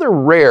 rather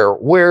rare,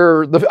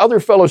 where the other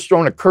fellow's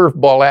thrown a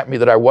curveball at me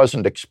that I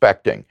wasn't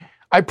expecting.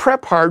 I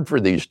prep hard for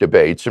these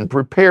debates and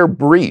prepare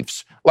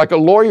briefs like a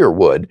lawyer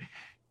would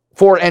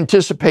for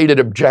anticipated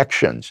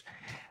objections.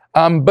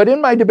 But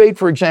in my debate,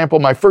 for example,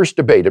 my first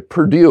debate at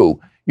Purdue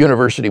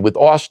University with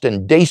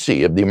Austin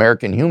Dacey of the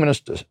American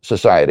Humanist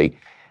Society,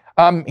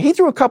 he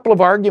threw a couple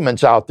of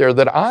arguments out there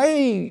that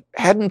I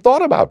hadn't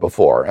thought about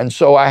before. And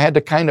so I had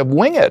to kind of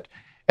wing it.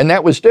 And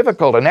that was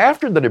difficult. And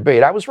after the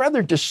debate, I was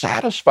rather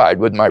dissatisfied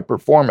with my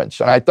performance.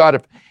 And I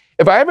thought,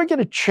 if I ever get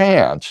a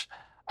chance,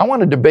 I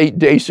want to debate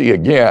Dacey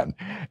again.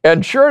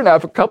 And sure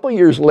enough, a couple of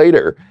years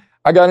later,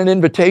 I got an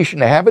invitation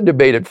to have a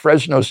debate at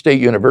Fresno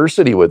State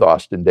University with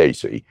Austin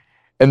Dacey.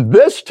 And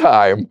this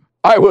time,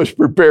 I was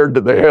prepared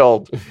to the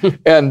hilt.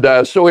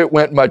 And so it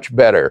went much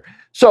better.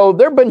 So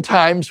there have been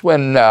times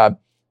when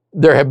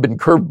there have been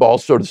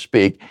curveballs, so to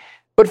speak.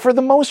 But for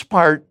the most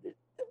part,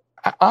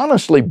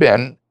 honestly,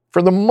 Ben,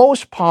 for the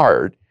most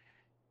part,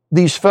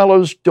 these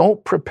fellows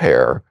don't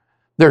prepare.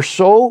 They're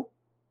so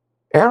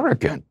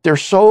arrogant. They're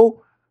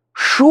so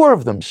sure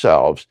of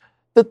themselves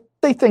that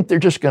they think they're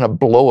just going to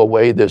blow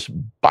away this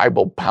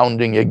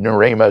Bible-pounding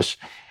ignoramus,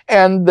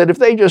 and that if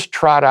they just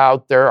trot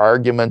out their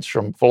arguments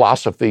from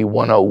Philosophy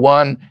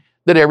 101,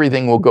 that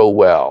everything will go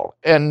well.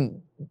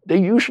 And they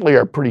usually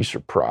are pretty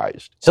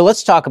surprised. So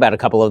let's talk about a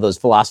couple of those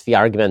philosophy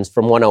arguments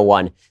from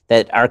 101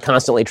 that are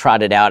constantly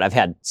trotted out. I've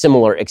had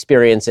similar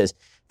experiences.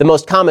 The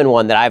most common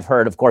one that I've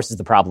heard, of course, is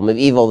the problem of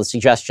evil, the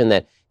suggestion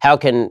that how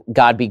can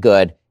God be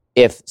good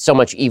if so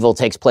much evil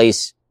takes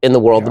place in the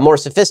world? Yeah. The more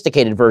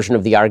sophisticated version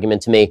of the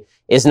argument to me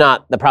is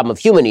not the problem of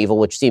human evil,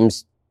 which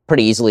seems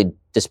pretty easily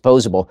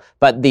disposable,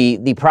 but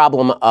the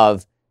problem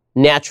of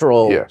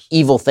natural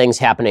evil things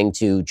happening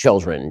to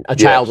children, a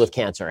child with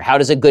cancer. How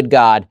does a good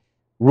God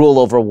rule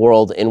over a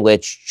world in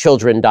which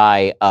children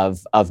die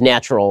of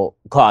natural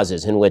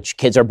causes, in which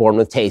kids are born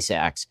with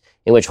Tay-Sachs,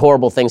 in which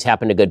horrible things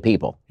happen to good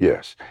people?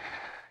 Yes.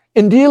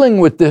 In dealing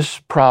with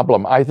this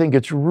problem, I think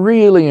it's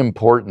really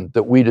important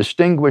that we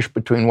distinguish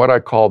between what I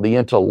call the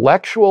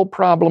intellectual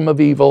problem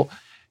of evil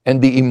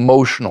and the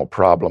emotional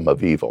problem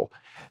of evil.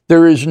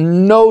 There is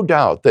no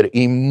doubt that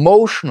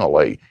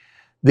emotionally,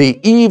 the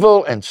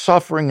evil and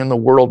suffering in the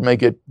world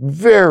make it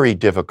very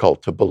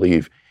difficult to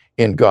believe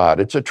in God.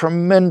 It's a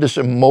tremendous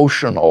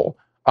emotional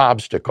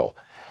obstacle.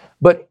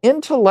 But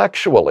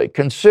intellectually,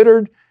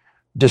 considered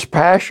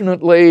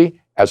dispassionately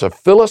as a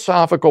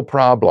philosophical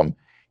problem,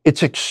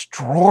 it's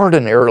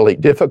extraordinarily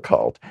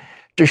difficult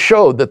to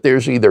show that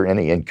there's either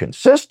any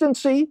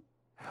inconsistency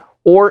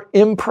or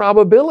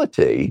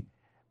improbability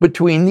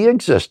between the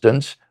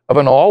existence of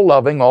an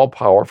all-loving,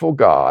 all-powerful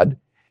God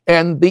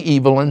and the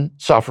evil and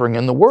suffering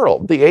in the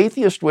world. The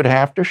atheist would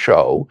have to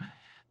show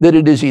that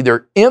it is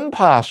either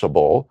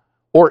impossible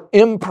or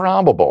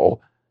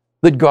improbable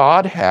that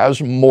God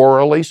has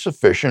morally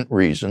sufficient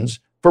reasons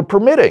for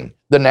permitting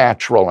the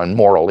natural and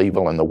moral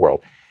evil in the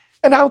world.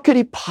 And how could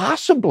he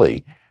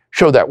possibly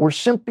show that? We're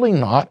simply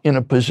not in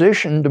a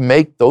position to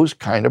make those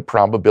kind of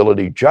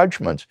probability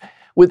judgments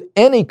with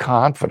any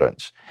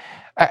confidence.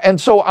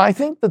 And so I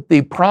think that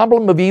the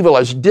problem of evil,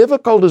 as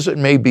difficult as it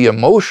may be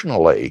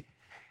emotionally,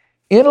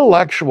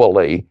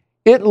 intellectually,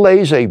 it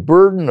lays a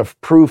burden of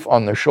proof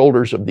on the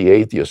shoulders of the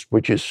atheist,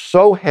 which is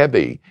so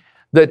heavy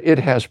that it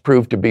has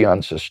proved to be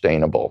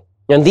unsustainable.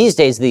 And these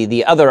days,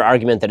 the other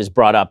argument that is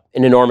brought up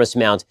an enormous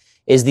amount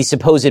is the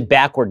supposed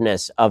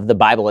backwardness of the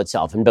Bible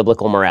itself and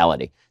biblical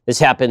morality. This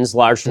happens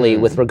largely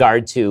with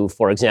regard to,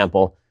 for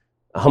example,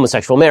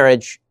 homosexual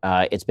marriage.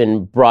 It's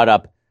been brought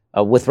up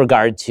with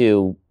regard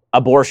to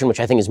abortion, which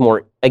I think is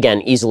more,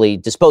 again, easily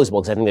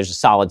disposable, because I think there's a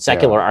solid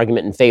secular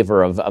argument in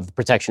favor of the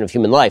protection of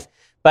human life.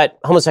 But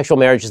homosexual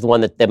marriage is the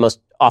one that most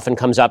often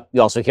comes up.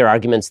 You also hear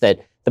arguments that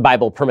the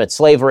Bible permits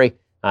slavery.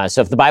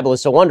 So if the Bible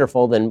is so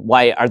wonderful, then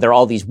why are there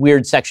all these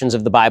weird sections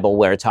of the Bible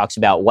where it talks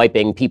about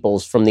wiping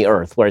peoples from the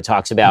earth, where it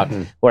talks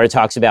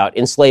about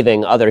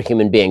enslaving other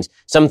human beings?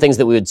 Some things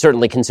that we would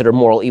certainly consider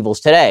moral evils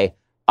today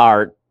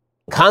are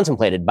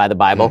contemplated by the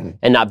Bible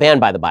and not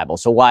banned by the Bible.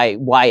 So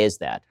why is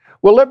that?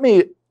 Well, let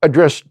me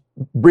address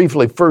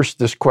briefly first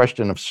this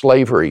question of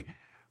slavery.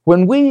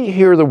 When we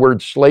hear the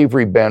word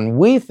slavery, Ben,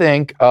 we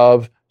think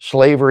of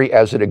slavery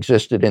as it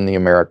existed in the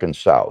American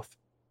South.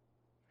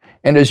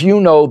 And as you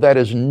know, that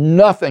is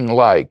nothing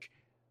like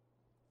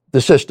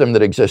the system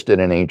that existed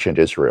in ancient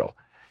Israel.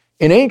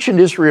 In ancient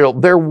Israel,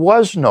 there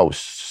was no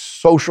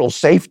social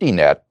safety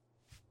net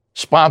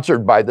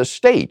sponsored by the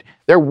state.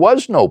 There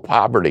was no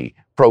poverty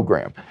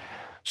program.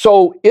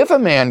 So if a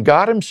man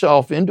got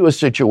himself into a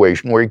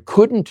situation where he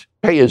couldn't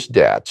pay his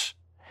debts,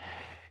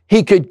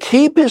 he could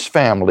keep his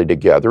family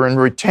together and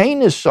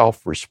retain his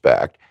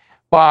self-respect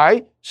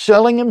by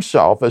selling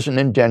himself as an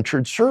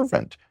indentured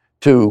servant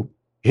to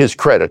his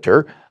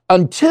creditor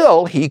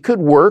until he could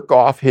work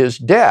off his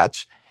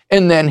debts,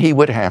 and then he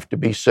would have to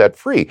be set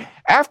free.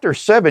 After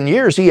 7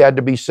 years, he had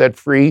to be set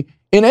free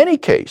in any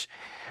case.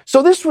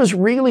 So this was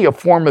really a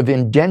form of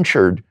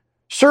indentured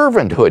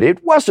servanthood.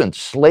 It wasn't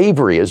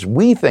slavery as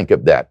we think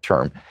of that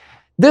term.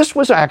 This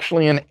was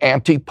actually an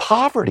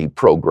anti-poverty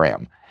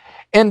program.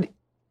 And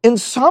in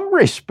some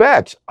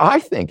respects, I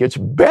think it's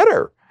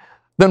better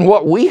than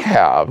what we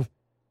have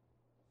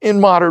in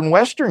modern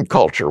Western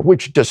culture,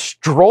 which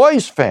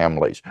destroys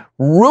families,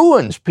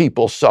 ruins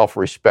people's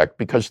self-respect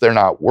because they're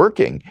not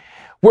working.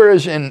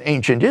 Whereas in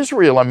ancient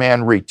Israel, a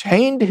man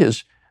retained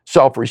his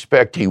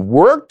self-respect. He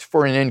worked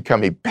for an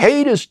income. He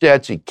paid his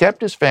debts. He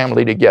kept his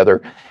family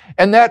together.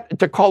 And that,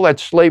 to call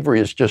that slavery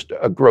is just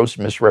a gross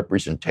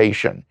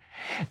misrepresentation.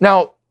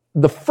 Now,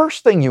 the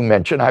first thing you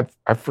mentioned,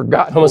 I've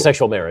forgotten.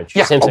 Homosexual marriage,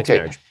 same-sex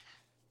marriage.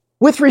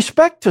 With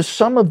respect to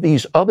some of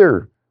these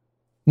other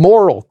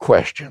moral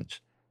questions,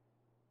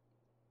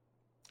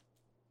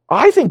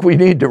 I think we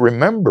need to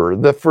remember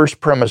the first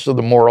premise of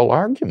the moral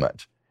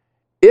argument.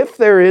 If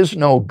there is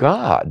no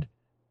God,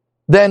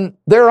 then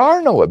there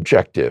are no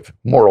objective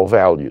moral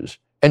values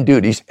and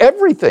duties.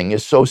 Everything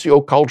is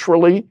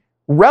socioculturally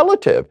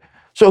relative.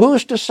 So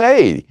who's to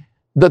say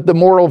that the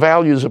moral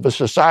values of a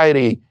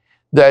society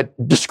that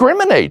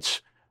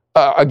discriminates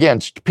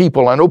against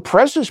people and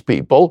oppresses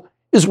people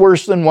is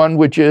worse than one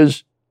which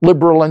is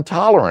liberal and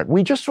tolerant?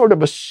 We just sort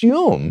of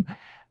assume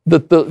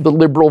that the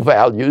liberal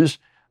values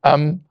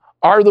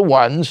are the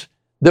ones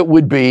that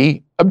would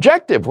be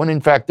objective, when in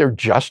fact they're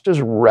just as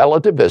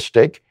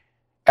relativistic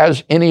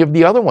as any of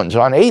the other ones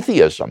on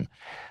atheism.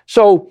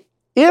 So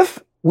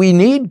if we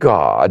need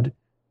God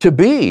to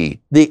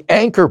be the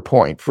anchor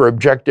point for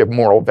objective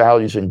moral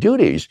values and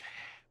duties,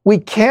 we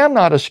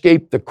cannot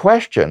escape the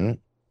question,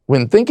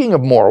 when thinking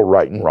of moral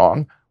right and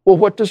wrong, well,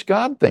 what does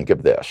God think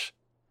of this?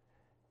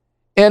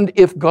 And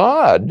if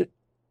God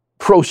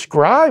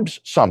proscribes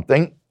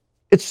something,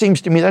 it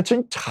seems to me that's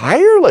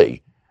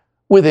entirely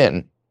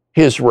within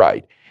his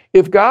right.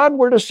 If God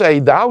were to say,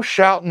 thou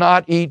shalt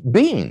not eat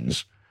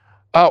beans,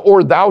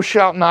 or thou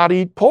shalt not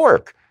eat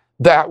pork,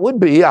 that would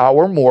be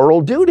our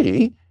moral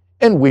duty,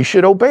 and we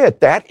should obey it.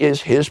 That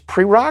is his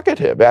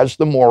prerogative as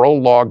the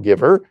moral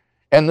lawgiver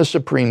and the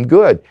supreme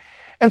good.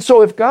 And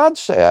so if God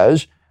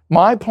says,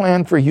 my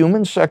plan for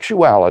human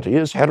sexuality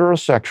is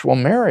heterosexual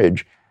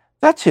marriage.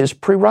 That's his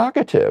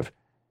prerogative.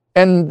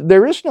 And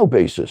there is no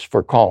basis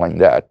for calling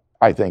that,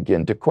 I think,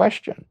 into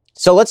question.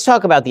 So let's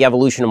talk about the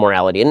evolution of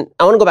morality. And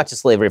I want to go back to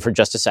slavery for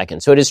just a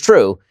second. So it is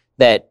true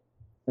that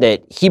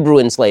Hebrew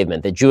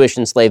enslavement, the Jewish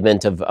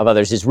enslavement of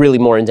others, is really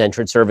more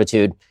indentured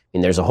servitude. I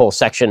mean, there's a whole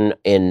section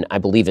in, I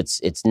believe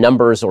it's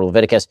Numbers or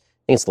Leviticus,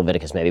 I think it's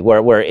Leviticus maybe,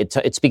 where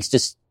it speaks to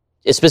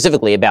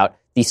specifically about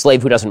the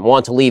slave who doesn't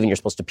want to leave, and you're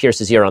supposed to pierce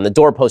his ear on the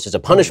doorpost as a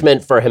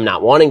punishment for him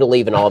not wanting to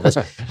leave and all of this.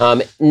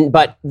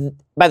 But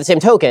by the same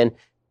token,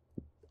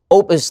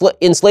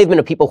 enslavement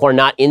of people who are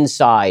not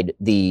inside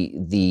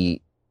the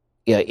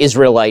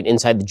Israelite,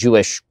 inside the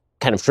Jewish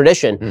kind of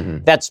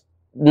tradition, that's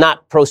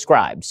not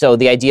proscribed. So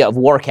the idea of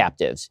war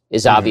captives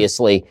is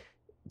obviously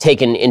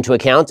taken into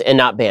account and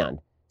not banned.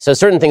 So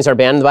certain things are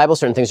banned in the Bible,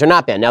 certain things are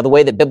not banned. Now, the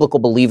way that biblical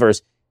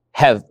believers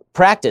have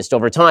practiced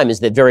over time is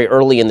that very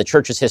early in the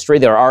church's history,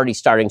 they're already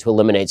starting to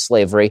eliminate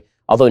slavery,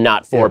 although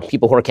not for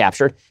people who are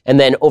captured. And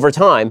then over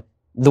time,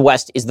 the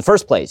West is the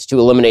first place to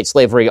eliminate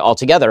slavery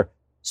altogether,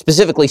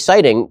 specifically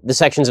citing the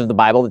sections of the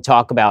Bible that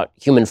talk about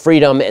human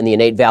freedom and the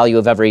innate value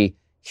of every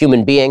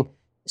human being.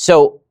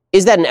 So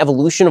is that an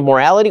evolution of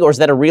morality, or is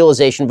that a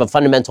realization of a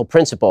fundamental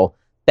principle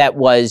that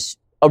was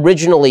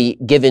originally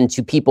given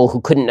to people who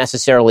couldn't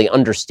necessarily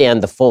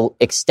understand the full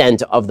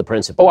extent of the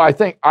principle? Oh, I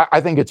think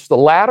it's the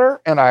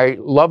latter, and I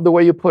love the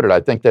way you put it.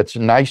 I think that's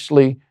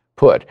nicely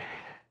put.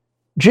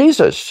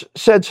 Jesus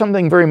said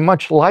something very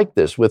much like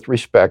this with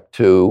respect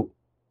to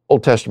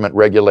Old Testament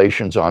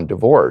regulations on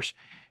divorce.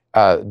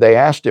 They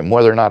asked him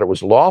whether or not it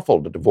was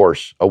lawful to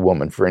divorce a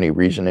woman for any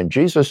reason, and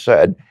Jesus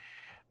said,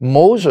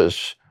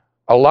 Moses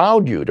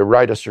allowed you to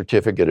write a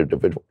certificate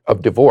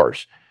of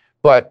divorce,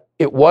 but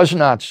it was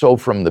not so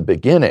from the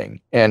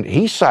beginning. And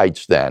he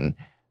cites then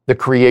the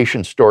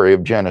creation story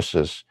of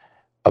Genesis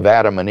of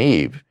Adam and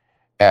Eve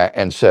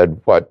and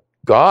said, what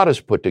God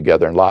has put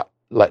together, and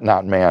let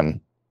not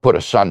man put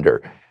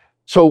asunder.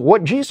 So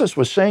what Jesus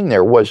was saying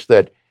there was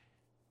that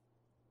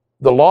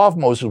the law of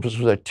Moses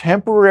was a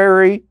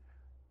temporary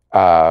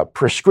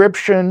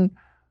prescription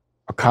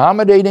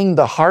accommodating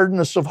the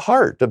hardness of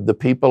heart of the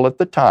people at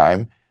the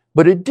time,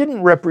 but it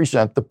didn't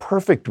represent the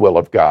perfect will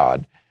of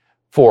God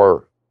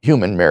for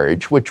human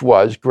marriage, which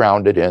was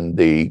grounded in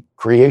the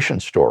creation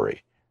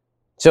story.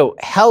 So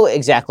how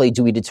exactly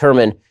do we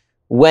determine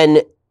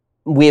when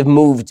we have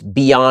moved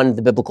beyond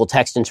the biblical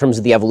text in terms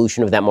of the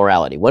evolution of that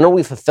morality? When are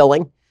we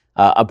fulfilling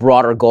a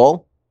broader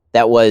goal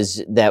that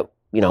was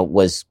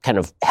kind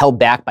of held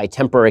back by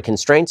temporary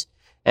constraints?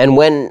 And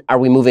when are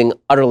we moving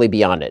utterly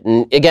beyond it?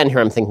 And again, here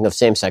I'm thinking of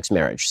same-sex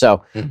marriage.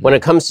 So when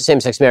it comes to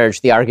same-sex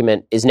marriage, the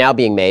argument is now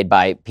being made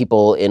by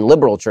people in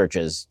liberal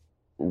churches,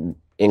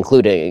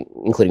 including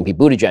Pete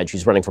Buttigieg,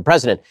 who's running for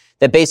president,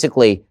 that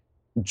basically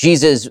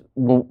Jesus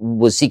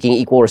was seeking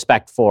equal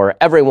respect for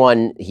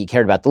everyone. He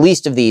cared about the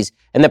least of these,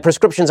 and that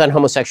prescriptions on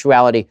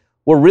homosexuality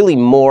were really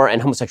more, and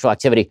homosexual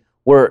activity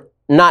were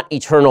not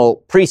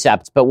eternal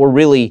precepts, but were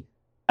really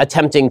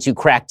attempting to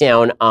crack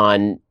down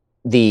on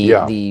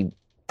the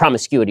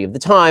promiscuity of the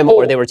time,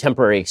 or they were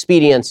temporary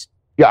expedients.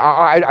 Yeah,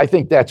 I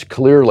think that's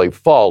clearly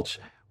false.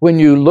 When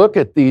you look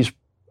at these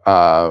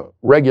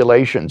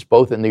regulations,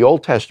 both in the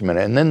Old Testament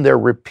and then they're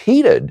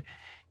repeated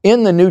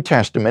in the New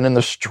Testament in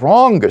the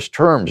strongest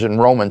terms in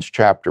Romans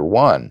chapter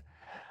 1,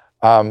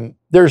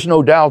 there's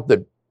no doubt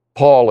that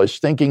Paul is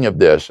thinking of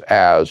this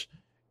as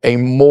a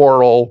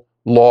moral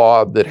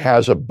law that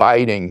has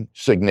abiding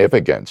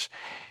significance.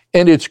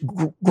 And it's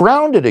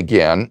grounded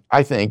again,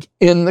 I think,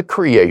 in the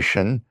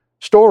creation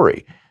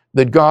story,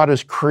 that God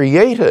has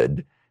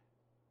created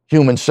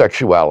human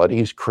sexuality,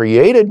 He's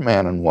created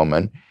man and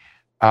woman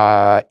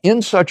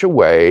in such a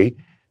way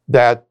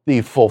that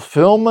the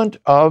fulfillment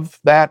of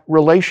that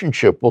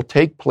relationship will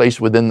take place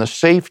within the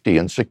safety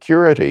and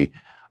security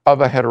of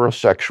a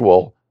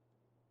heterosexual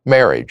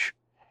marriage.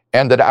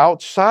 And that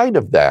outside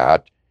of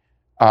that,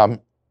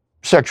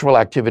 sexual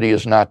activity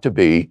is not to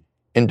be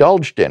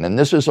indulged in. And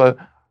this is a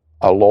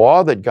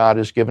law that God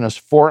has given us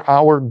for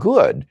our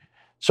good.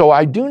 So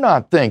I do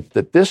not think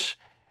that this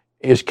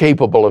is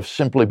capable of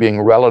simply being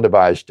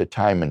relativized to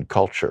time and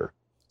culture.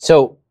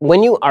 So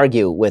when you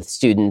argue with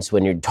students,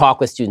 when you talk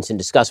with students and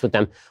discuss with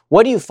them,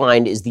 what do you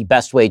find is the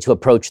best way to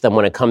approach them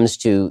when it comes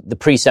to the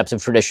precepts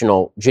of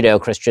traditional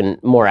Judeo-Christian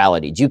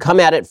morality? Do you come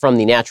at it from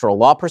the natural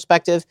law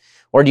perspective,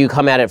 or do you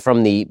come at it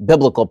from the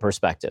biblical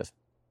perspective?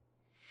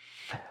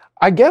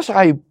 I guess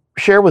I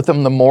share with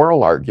them the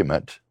moral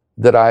argument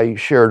that I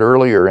shared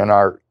earlier in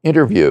our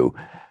interview.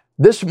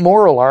 This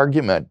moral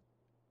argument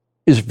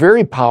is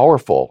very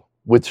powerful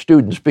with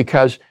students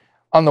because,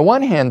 on the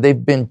one hand,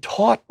 they've been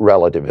taught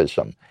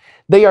relativism.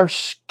 They are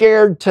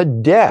scared to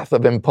death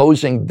of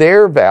imposing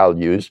their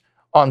values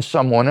on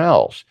someone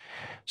else.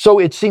 So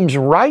it seems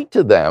right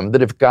to them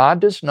that if God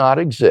does not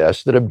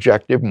exist, that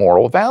objective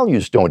moral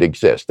values don't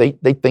exist. They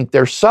think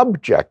they're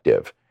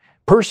subjective,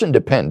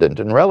 person-dependent,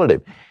 and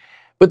relative.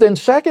 But then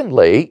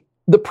secondly,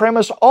 the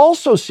premise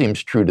also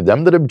seems true to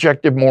them that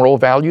objective moral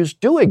values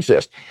do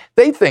exist.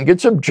 They think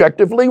it's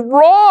objectively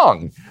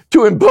wrong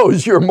to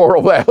impose your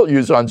moral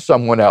values on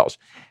someone else.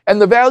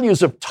 And the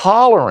values of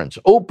tolerance,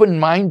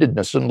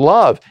 open-mindedness, and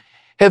love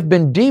have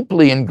been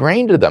deeply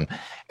ingrained to them.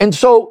 And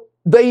so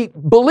they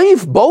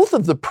believe both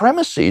of the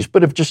premises,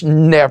 but have just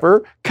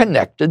never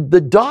connected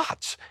the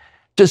dots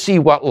to see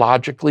what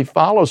logically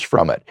follows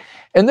from it.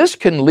 And this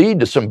can lead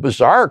to some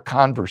bizarre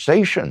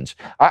conversations.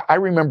 I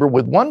remember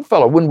with one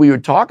fellow, when we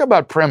would talk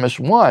about premise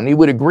 1, he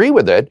would agree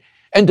with it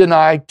and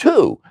deny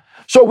 2.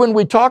 So when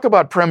we talk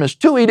about premise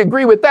 2, he'd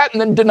agree with that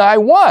and then deny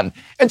 1.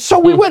 And so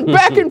we went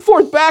back and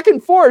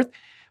forth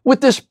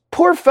with this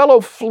poor fellow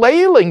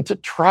flailing to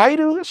try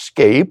to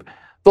escape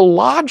the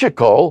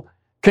logical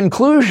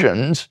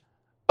conclusions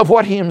of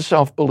what he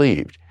himself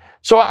believed.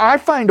 So I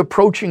find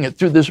approaching it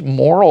through this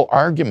moral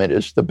argument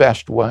is the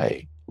best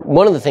way.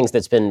 One of the things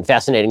that's been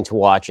fascinating to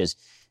watch is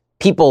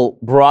people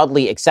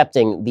broadly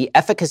accepting the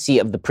efficacy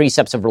of the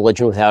precepts of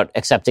religion without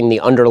accepting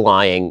the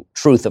underlying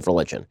truth of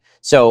religion.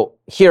 So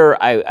here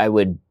I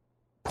would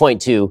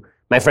point to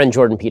my friend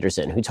Jordan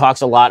Peterson, who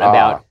talks a lot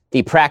about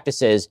the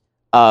practices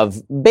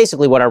of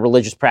basically what our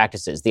religious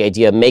practices, the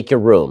idea of make your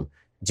room,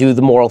 do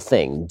the moral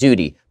thing,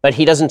 duty. But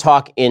he doesn't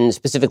talk in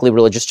specifically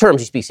religious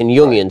terms. He speaks in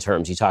Jungian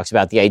terms. He talks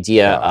about the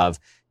idea of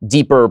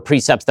deeper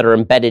precepts that are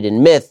embedded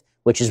in myth,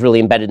 which is really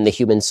embedded in the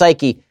human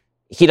psyche.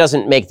 He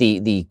doesn't make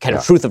the kind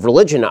of truth of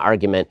religion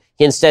argument.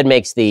 He instead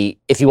makes the,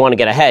 if you want to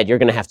get ahead, you're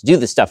going to have to do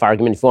this stuff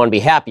argument. If you want to be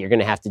happy, you're going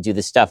to have to do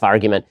this stuff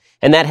argument.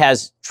 And that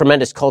has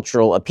tremendous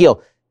cultural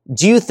appeal.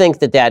 Do you think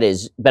that that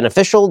is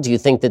beneficial? Do you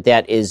think that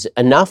that is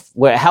enough?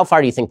 How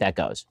far do you think that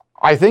goes?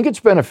 I think it's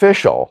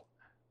beneficial,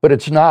 but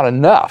it's not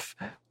enough.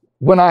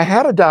 When I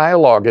had a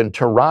dialogue in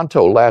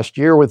Toronto last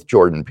year with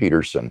Jordan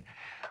Peterson,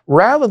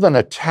 rather than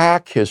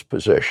attack his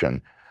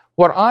position,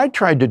 what I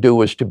tried to do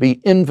was to be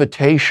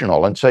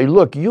invitational and say,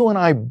 look, you and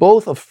I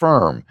both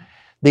affirm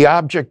the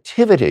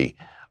objectivity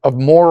of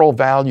moral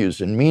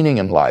values and meaning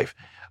in life.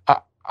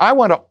 I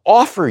want to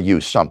offer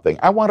you something.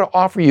 I want to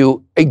offer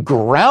you a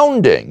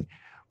grounding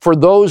for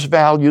those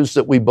values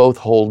that we both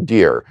hold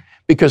dear.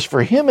 Because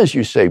for him, as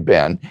you say,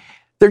 Ben,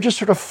 they're just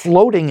sort of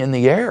floating in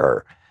the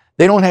air.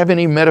 They don't have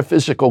any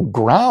metaphysical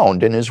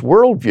ground in his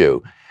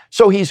worldview.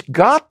 So he's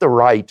got the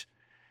right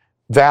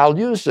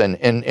values and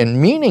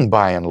meaning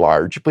by and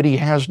large, but he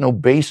has no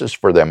basis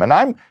for them. And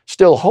I'm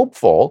still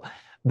hopeful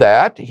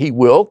that he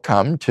will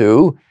come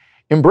to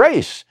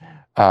embrace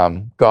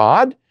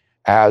God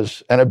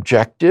as an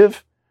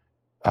objective,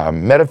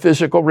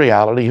 metaphysical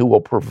reality who will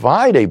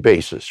provide a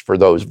basis for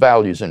those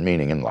values and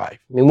meaning in life.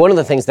 I mean, one of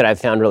the things that I've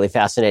found really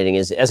fascinating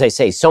is, as I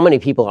say, so many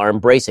people are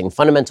embracing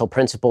fundamental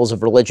principles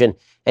of religion,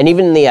 and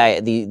even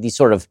the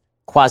sort of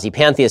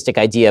quasi-pantheistic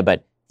idea,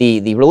 but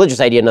the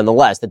religious idea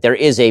nonetheless, that there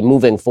is a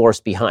moving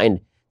force behind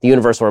the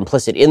universe or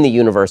implicit in the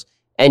universe.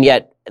 And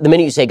yet, the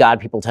minute you say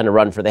God, people tend to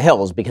run for the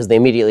hills because they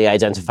immediately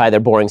identify their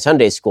boring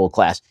Sunday school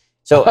class.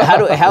 So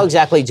how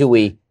exactly do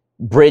we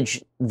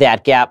bridge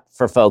that gap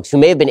for folks who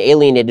may have been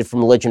alienated from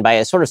religion by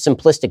a sort of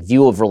simplistic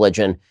view of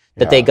religion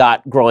that they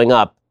got growing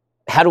up?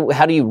 How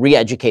do you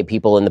re-educate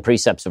people in the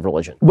precepts of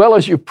religion? Well,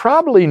 as you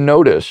probably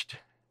noticed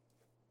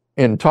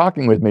in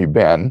talking with me,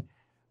 Ben,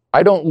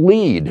 I don't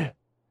lead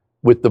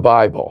with the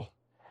Bible.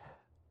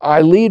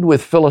 I lead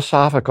with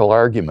philosophical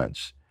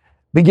arguments,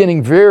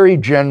 beginning very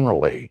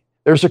generally.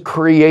 There's a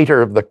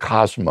creator of the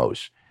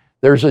cosmos.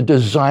 There's a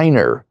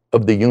designer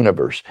of the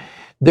universe.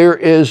 There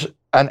is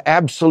an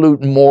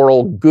absolute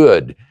moral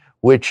good,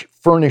 which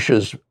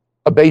furnishes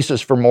a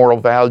basis for moral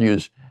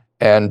values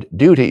and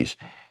duties.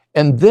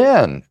 And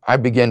then I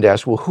begin to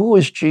ask, well, who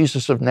is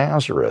Jesus of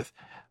Nazareth?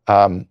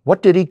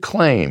 What did he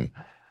claim?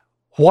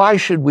 Why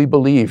should we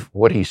believe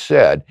what he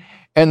said?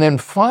 And then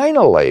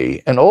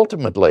finally, and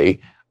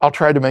ultimately, I'll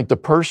try to make the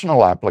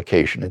personal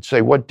application and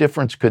say, what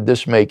difference could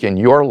this make in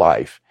your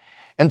life?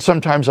 And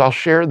sometimes I'll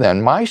share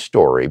then my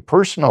story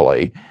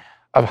personally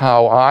of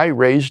how I,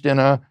 raised in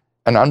an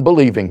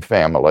unbelieving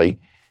family,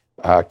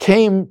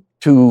 came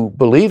to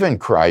believe in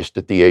Christ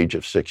at the age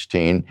of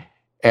 16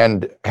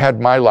 and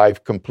had my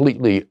life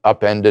completely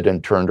upended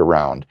and turned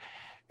around.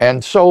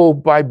 And so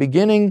by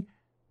beginning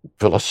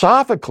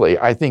philosophically,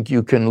 I think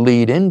you can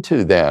lead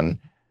into then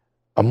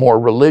a more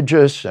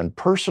religious and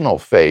personal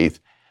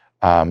faith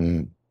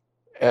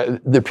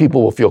that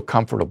people will feel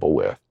comfortable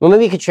with. Well,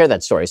 maybe you could share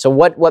that story. So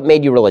what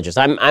made you religious?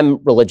 I'm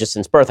religious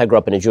since birth. I grew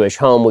up in a Jewish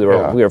home. We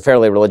were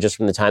fairly religious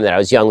from the time that I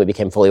was young. We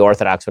became fully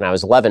Orthodox when I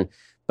was 11,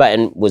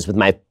 and was with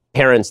my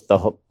parents,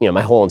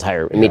 my whole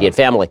entire immediate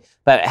family.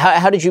 But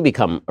how did you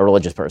become a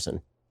religious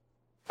person?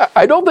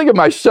 I don't think of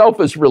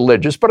myself as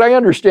religious, but I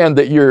understand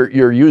that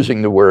you're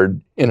using the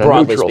word in a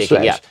broadly neutral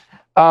speaking, sense.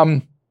 Yeah.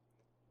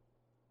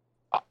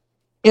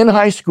 In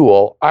high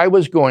school, I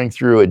was going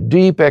through a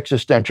deep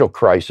existential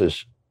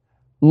crisis,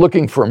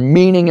 looking for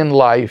meaning in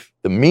life,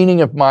 the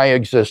meaning of my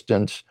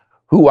existence,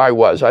 who I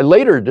was. I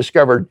later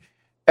discovered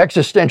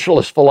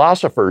existentialist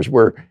philosophers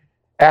were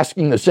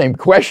asking the same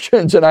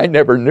questions, and I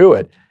never knew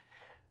it.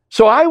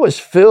 So I was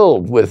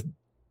filled with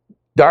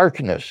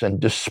darkness and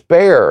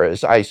despair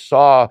as I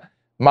saw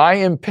my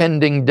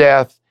impending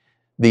death,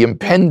 the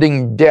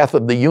impending death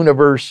of the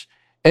universe,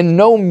 and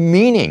no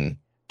meaning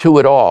to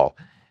it all.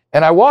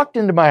 And I walked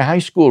into my high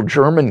school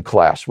German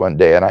class one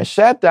day, and I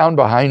sat down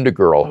behind a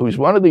girl who's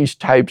one of these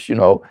types,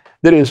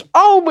 that is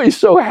always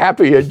so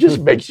happy it just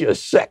makes you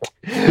sick.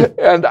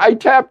 And I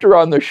tapped her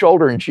on the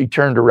shoulder, and she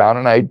turned around,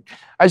 and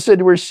I said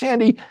to her,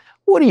 "Sandy,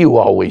 what are you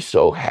always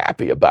so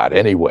happy about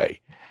anyway?"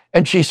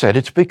 And she said,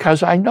 "It's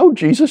because I know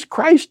Jesus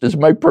Christ is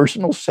my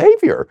personal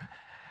Savior."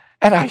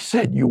 And I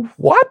said, "You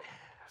what?"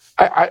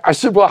 I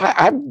said, "Well,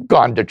 I've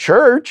gone to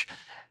church."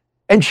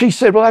 And she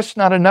said, "Well, that's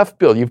not enough,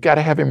 Bill. You've got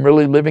to have him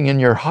really living in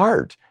your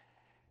heart."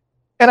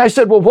 And I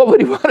said, "Well, what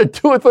would he want to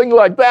do a thing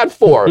like that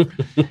for?"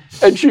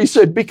 And she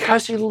said,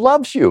 "Because he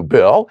loves you,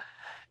 Bill."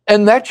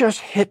 And that just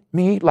hit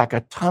me like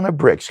a ton of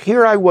bricks.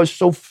 Here I was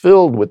so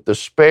filled with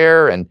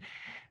despair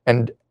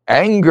and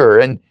anger.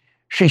 And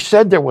she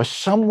said there was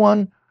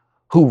someone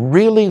who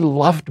really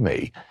loved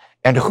me.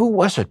 And who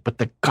was it but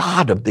the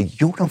God of the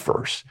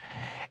universe?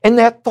 And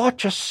that thought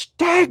just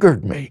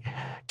staggered me.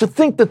 To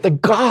think that the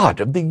God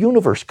of the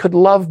universe could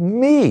love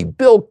me,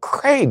 Bill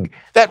Craig,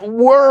 that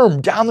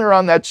worm down there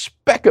on that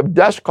speck of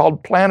dust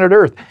called planet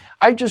Earth.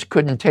 I just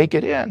couldn't take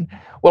it in.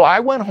 Well, I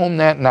went home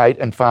that night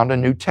and found a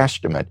New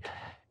Testament.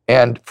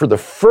 And for the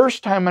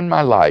first time in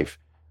my life,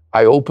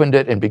 I opened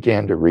it and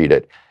began to read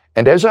it.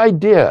 And as I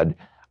did,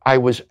 I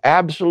was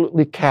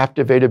absolutely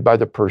captivated by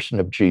the person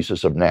of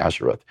Jesus of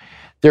Nazareth.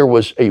 There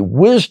was a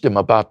wisdom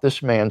about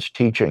this man's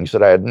teachings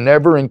that I had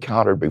never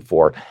encountered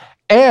before.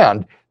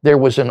 And there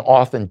was an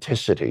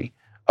authenticity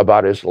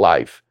about his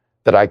life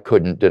that I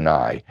couldn't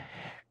deny.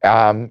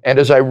 And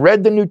as I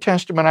read the New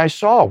Testament, I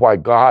saw why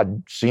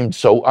God seemed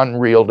so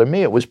unreal to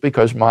me. It was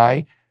because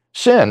my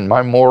sin,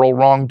 my moral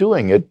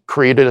wrongdoing, it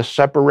created a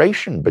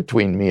separation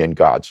between me and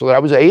God, so that I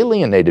was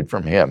alienated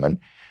from him and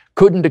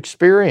couldn't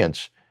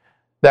experience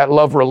that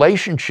love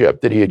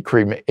relationship that he had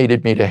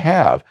created me to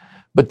have,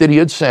 but that he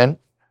had sent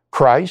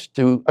Christ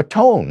to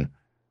atone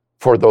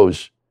for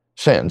those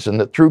sins, and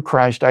that through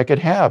Christ I could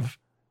have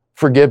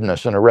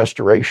forgiveness and a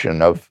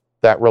restoration of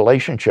that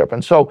relationship.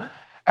 And so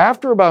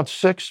after about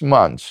 6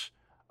 months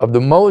of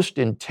the most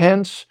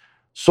intense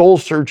soul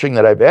searching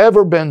that I've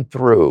ever been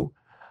through,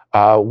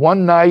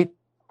 one night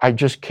I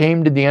just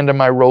came to the end of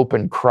my rope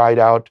and cried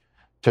out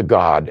to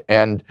God.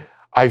 And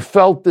I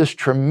felt this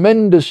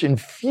tremendous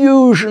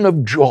infusion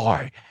of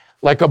joy,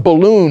 like a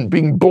balloon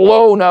being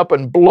blown up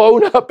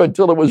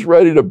until it was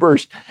ready to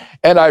burst.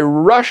 And I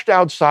rushed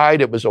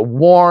outside. It was a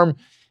warm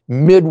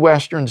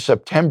Midwestern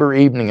September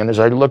evening. And as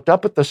I looked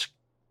up at the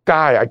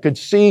sky, I could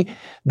see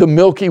the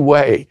Milky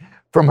Way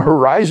from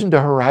horizon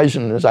to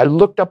horizon. And as I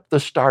looked up the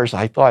stars,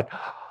 I thought,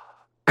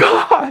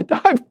 God,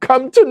 I've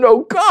come to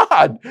know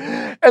God.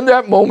 And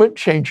that moment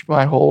changed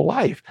my whole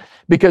life,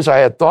 because I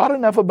had thought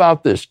enough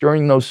about this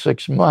during those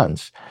 6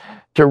 months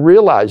to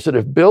realize that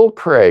if Bill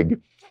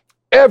Craig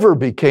ever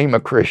became a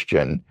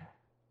Christian,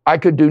 I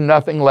could do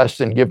nothing less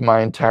than give my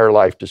entire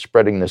life to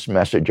spreading this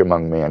message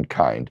among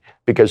mankind.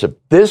 Because if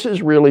this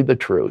is really the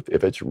truth,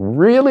 if it's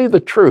really the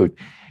truth,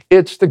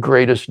 it's the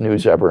greatest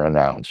news ever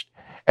announced.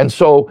 And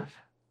so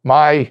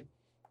my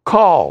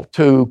call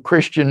to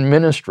Christian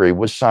ministry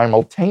was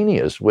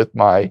simultaneous with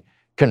my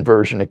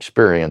conversion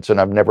experience, and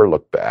I've never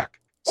looked back.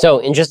 So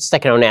in just a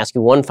second, I want to ask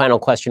you one final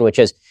question, which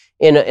is,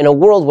 in a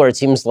world where it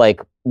seems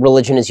like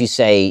religion, as you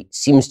say,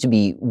 seems to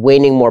be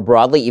waning more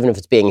broadly, even if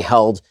it's being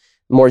held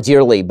more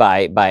dearly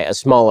by a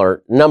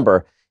smaller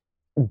number,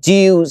 do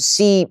you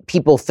see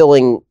people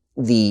filling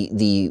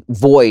the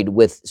void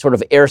with sort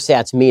of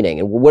ersatz meaning?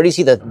 And where do you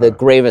see the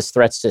gravest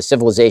threats to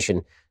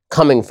civilization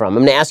coming from?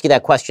 I'm going to ask you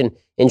that question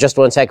in just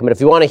one second, but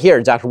if you want to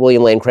hear Dr.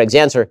 William Lane Craig's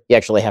answer, you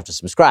actually have to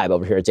subscribe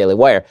over here at Daily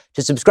Wire.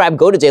 To subscribe,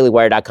 go to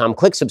dailywire.com,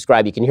 click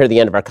subscribe. You can hear the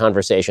end of our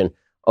conversation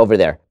over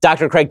there.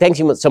 Dr. Craig, thank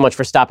you so much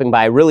for stopping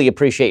by. I really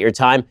appreciate your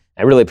time.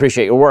 I really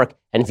appreciate your work.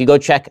 And if you go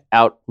check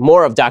out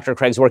more of Dr.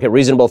 Craig's work at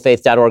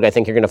reasonablefaith.org, I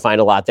think you're going to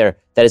find a lot there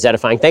that is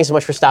edifying. Thanks so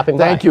much for stopping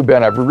by. Thank you,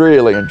 Ben. I've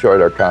really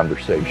enjoyed our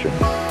conversation.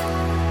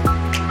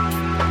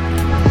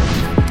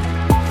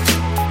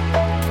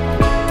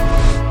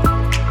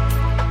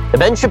 The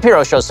Ben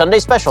Shapiro Show Sunday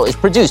Special is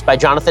produced by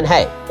Jonathan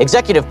Hay,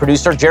 executive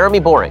producer Jeremy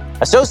Boring,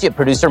 associate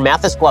producer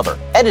Mathis Glover,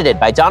 edited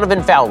by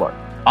Donovan Fowler.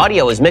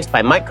 Audio is mixed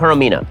by Mike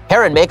Coromina.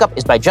 Hair and makeup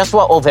is by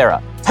Jesua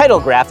Olvera. Title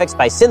graphics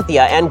by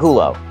Cynthia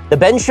Angulo. The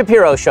Ben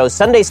Shapiro Show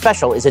Sunday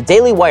Special is a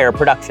Daily Wire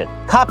production.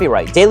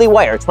 Copyright Daily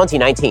Wire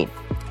 2019.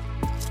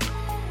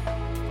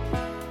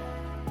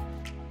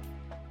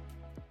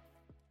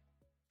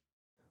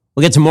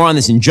 We'll get to more on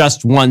this in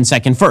just 1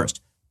 second.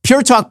 First,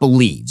 Pure Talk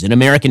believes in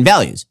American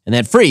values, and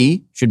that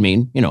free should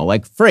mean,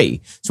 like free.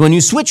 So when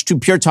you switch to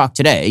Pure Talk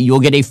today, you'll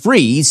get a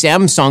free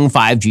Samsung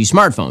 5G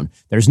smartphone.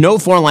 There's no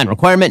 4-line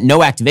requirement,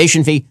 no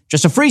activation fee,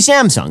 just a free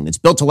Samsung that's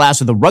built to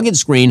last with a rugged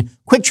screen,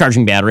 quick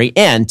charging battery,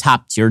 and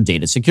top-tier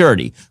data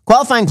security.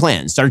 Qualifying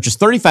plans start at just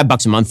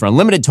 $35 a month for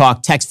unlimited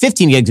talk, text,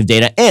 15 gigs of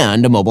data,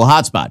 and a mobile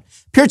hotspot.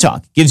 Pure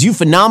Talk gives you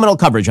phenomenal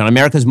coverage on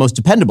America's most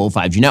dependable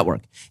 5G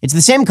network. It's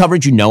the same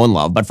coverage you know and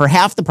love, but for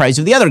half the price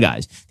of the other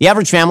guys. The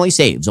average family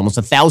saves almost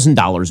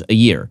 $1,000 a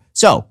year.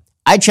 So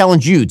I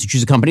challenge you to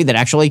choose a company that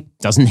actually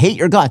doesn't hate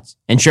your guts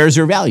and shares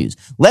your values.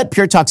 Let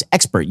Pure Talk's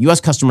expert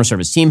U.S. customer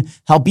service team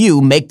help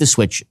you make the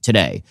switch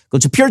today. Go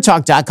to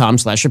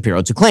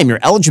puretalk.com/Shapiro to claim your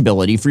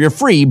eligibility for your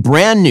free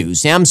brand new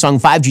Samsung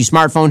 5G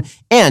smartphone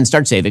and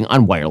start saving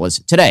on wireless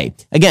today.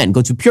 Again,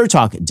 go to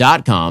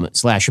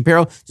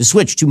puretalk.com/Shapiro to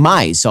switch to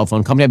my cell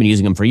phone company. I've been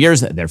using them for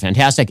years. They're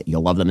fantastic.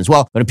 You'll love them as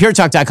well. Go to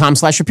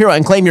puretalk.com/Shapiro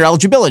and claim your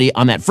eligibility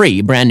on that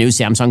free brand new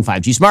Samsung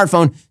 5G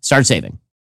smartphone. Start saving.